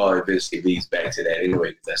 because it all eventually leads back to that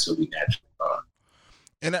anyway, because that's who we naturally are.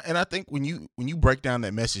 And I think when you break down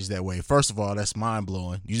that message that way, first of all, that's mind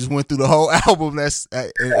blowing. You just went through the whole album. And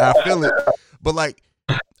I feel it. But like,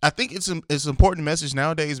 I think it's an important message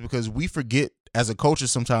nowadays, because we forget as a culture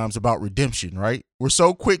sometimes about redemption, right? We're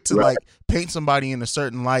so quick to like paint somebody in a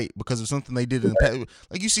certain light because of something they did in the past.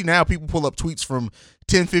 Like you see now, people pull up tweets from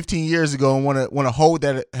 10, 15 years ago and want to hold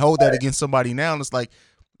that against somebody now. And it's like,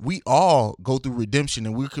 we all go through redemption,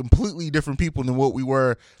 and we're completely different people than what we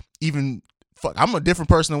were even. I'm a different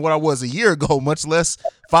person than what I was a year ago, much less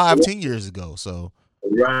 5-10 years ago. So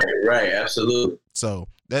right, absolutely. So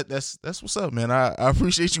that's what's up, man. I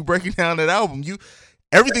appreciate you breaking down that album.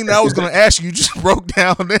 Everything that I was gonna ask you just broke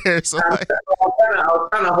down there. So I was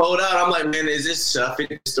trying to hold out. I'm like, man, is this should I fit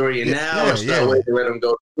the story in now, or should I wait to let them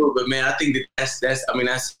go through? But man, I think that's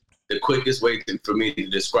the quickest way for me to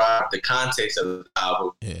describe the context of the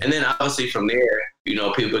album. Yeah. And then obviously from there,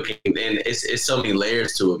 people can, and it's so many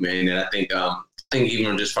layers to it, man. And I think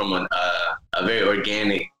even just from a very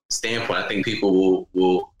organic standpoint, I think people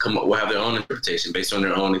will have their own interpretation based on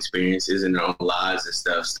their own experiences and their own lives and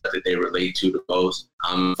stuff that they relate to the most.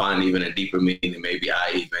 Find even a deeper meaning than maybe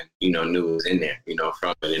I even knew was in there,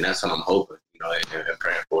 from it. And that's what I'm hoping, and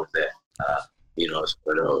praying for that, it's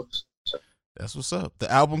for those. So. That's what's up.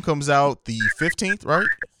 The album comes out the 15th, right?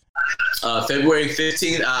 February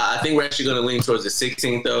 15th. I think we're actually going to lean towards the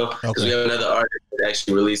 16th, though, because we have another artist that's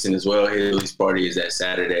actually releasing as well. His release party is that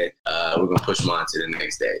Saturday. We're going to push mine to the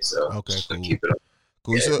next day. So keep it up.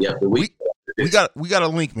 Cool. Yeah, so we got a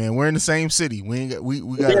link, man. We're in the same city. We got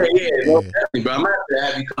definitely, bro. I might have to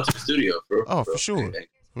have you come to the studio, bro. For sure.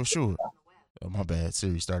 Oh, my bad.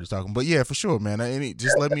 Siri started talking, but yeah, for sure, man.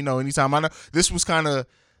 Just let me know anytime. I know this was kind of.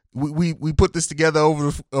 We put this together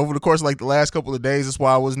over the course of like the last couple of days. That's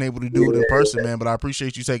why I wasn't able to do it in person, man. But I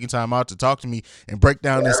appreciate you taking time out to talk to me and break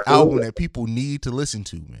down this album that people need to listen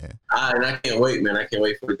to, man. And I can't wait, man. I can't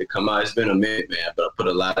wait for it to come out. It's been a minute, man, but I put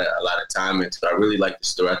a lot of time into it. I really like the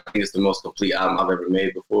story. I think it's the most complete album I've ever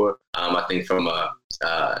made before. I think from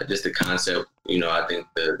just the concept, I think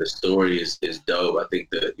the story is dope. I think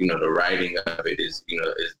the writing of it is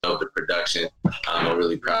dope. The production, I'm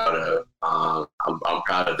really proud of. I'm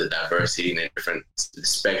proud of the diversity and the different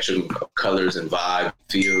spectrum of colors and vibe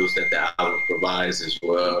feels that the album provides as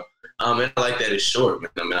well. And I like that it's short, man.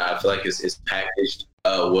 I mean, I feel like it's packaged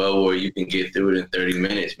well where you can get through it in 30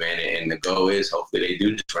 minutes, man. And the goal is hopefully they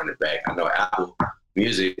do just run it back. I know Apple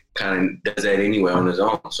Music kind of does that anyway on its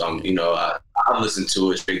own. So I've listened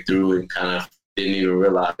to it straight through and kind of didn't even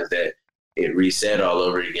realize that it reset all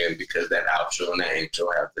over again, because that outro and that intro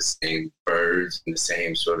have the same birds and the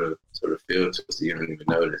same sort of feel to it. So you don't even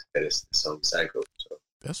notice that it's the same cycle. So.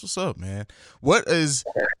 That's what's up, man.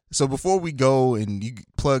 So before we go and you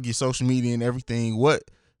plug your social media and everything, what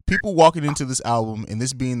people walking into this album and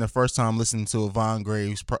this being the first time listening to a Von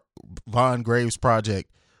Graves project,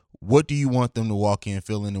 what do you want them to walk in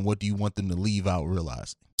feeling, and what do you want them to leave out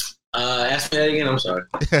realizing? Ask me that again. I'm sorry.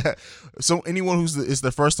 So anyone it's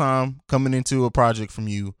the first time coming into a project from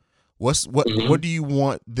you, what do you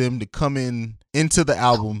want them to come into the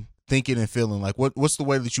album thinking and feeling like? What's the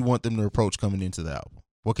way that you want them to approach coming into the album?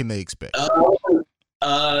 What can they expect? Come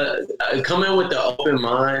in with the open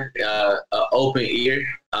mind, open ear.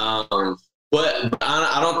 But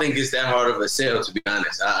I don't think it's that hard of a sell, to be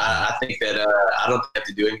honest. I think that I don't have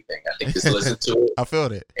to do anything. I think just listen to it. I feel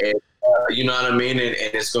that. And, you know what I mean? And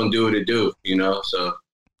it's going to do what it do, you know? So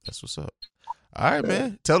that's what's up. All right,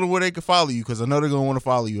 man. Tell them where they can follow you, because I know they're going to want to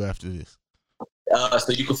follow you after this.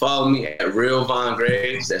 So you can follow me at Real Von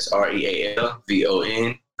Graves. That's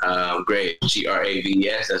RealVon. Graves,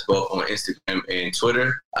 Graves. That's both on Instagram and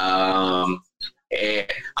Twitter. And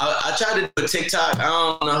I tried to do a TikTok. I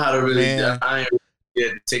don't know how to really. I ain't really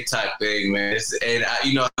get the TikTok thing, man.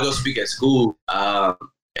 I go speak at school,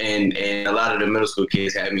 and a lot of the middle school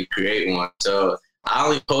kids had me create one. So I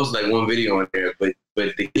only post like one video on there, but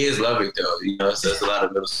the kids love it though. You know, so there's a lot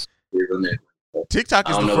of middle school kids on there. TikTok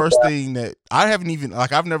is the first thing that I haven't even,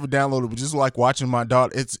 like, I've never downloaded, but just like watching my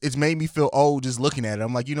daughter, it's made me feel old just looking at it.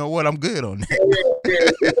 I'm like, you know what? I'm good on that.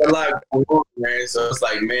 Yeah, it's a lot going on, man. So it's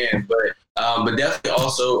like, man, but definitely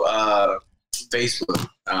also Facebook.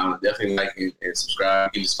 Definitely like and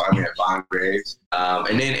subscribe. You can just find me at Von Graves.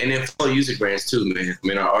 And then follow music brands too, man. I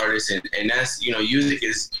mean, our artists, and that's, you know, music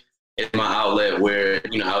is my outlet where,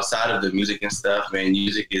 you know, outside of the music and stuff, man,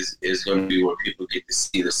 music is going to be where people get to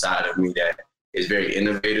see the side of me that is very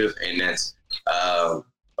innovative, and that's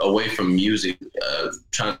away from music,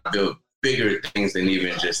 trying to build bigger things than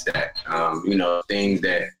even just that. You know, things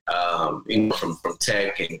that you know, from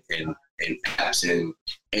tech and apps and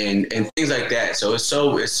things like that. So it's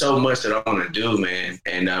so much that I want to do, man.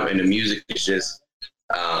 And the music is just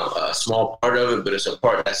a small part of it, but it's a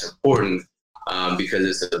part that's important because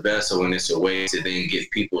it's a vessel and it's a way to then get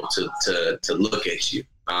people to look at you.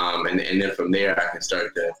 And then from there, I can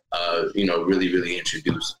start to, you know, really, really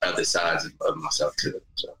introduce other sides of myself to them.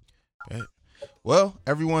 So. Okay. Well,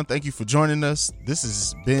 everyone, thank you for joining us. This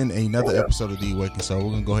has been another episode of The Awakened Soul.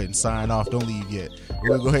 We're going to go ahead and sign off. Don't leave yet. We're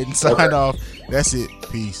going to go ahead and sign off. That's it.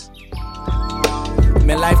 Peace.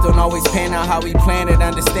 Man, life don't always pan out how we planned it.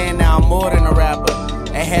 Understand now I'm more than a rapper.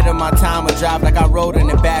 Ahead of my time, I drive like I rode in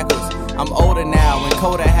it backwards. I'm older now and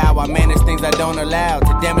colder how I manage things I don't allow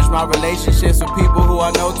to damage my relationships with people who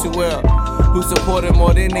I know too well, who supported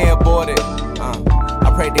more than they aborted.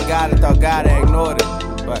 I prayed to God and thought God had ignored it,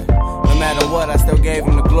 but no matter what, I still gave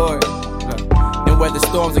him the glory. Then weather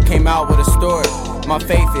storms that came out with a story. My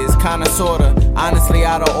faith is kinda sorta honestly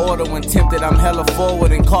out of order. When tempted, I'm hella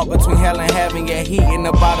forward and caught between hell and heaven, yet heating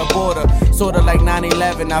about a border. Sorta like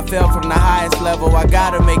 9/11, I fell from the highest level. I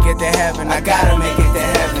gotta make it to heaven, I gotta make it to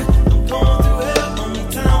heaven. Going through hell, only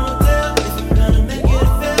time will tell if I'm gonna make it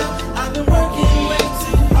fail. I've been working way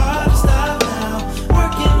too hard to stop now.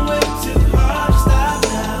 Working way too hard to stop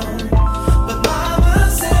now. But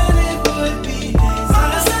mama said it would be days.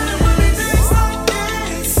 Mama said it would be days like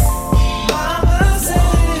this. Mama said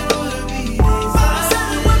it would be days. Mama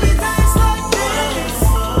said it would be days like this.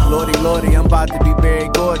 Lordy, Lordy, I'm about to be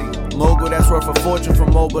buried Gordy. Mogul that's worth a fortune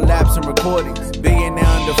from mobile apps and recordings. Billionaire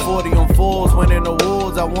under 40 on fours, winning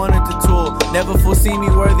awards. I wanted to tour. Never foresee me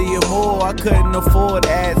worthy of more. I couldn't afford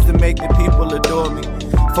ads to make the people adore me.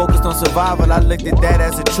 Focused on survival, I looked at that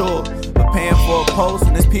as a chore. But paying for a post,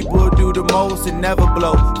 and there's people who do the most and never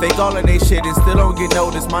blow. Fake all of they shit and still don't get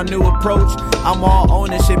noticed. My new approach, I'm all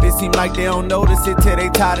ownership. It seem like they don't notice it till they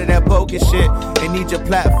tired of that bogus shit. They need your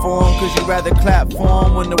platform, cause you rather clap for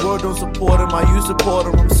them. When the world don't support them, how you support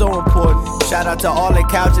them, I'm so important. Shout out to all the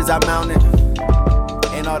couches I mounted,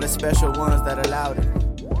 and all the special ones that allowed it.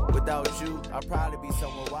 Without you, I'd probably be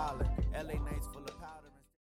somewhere wildin'.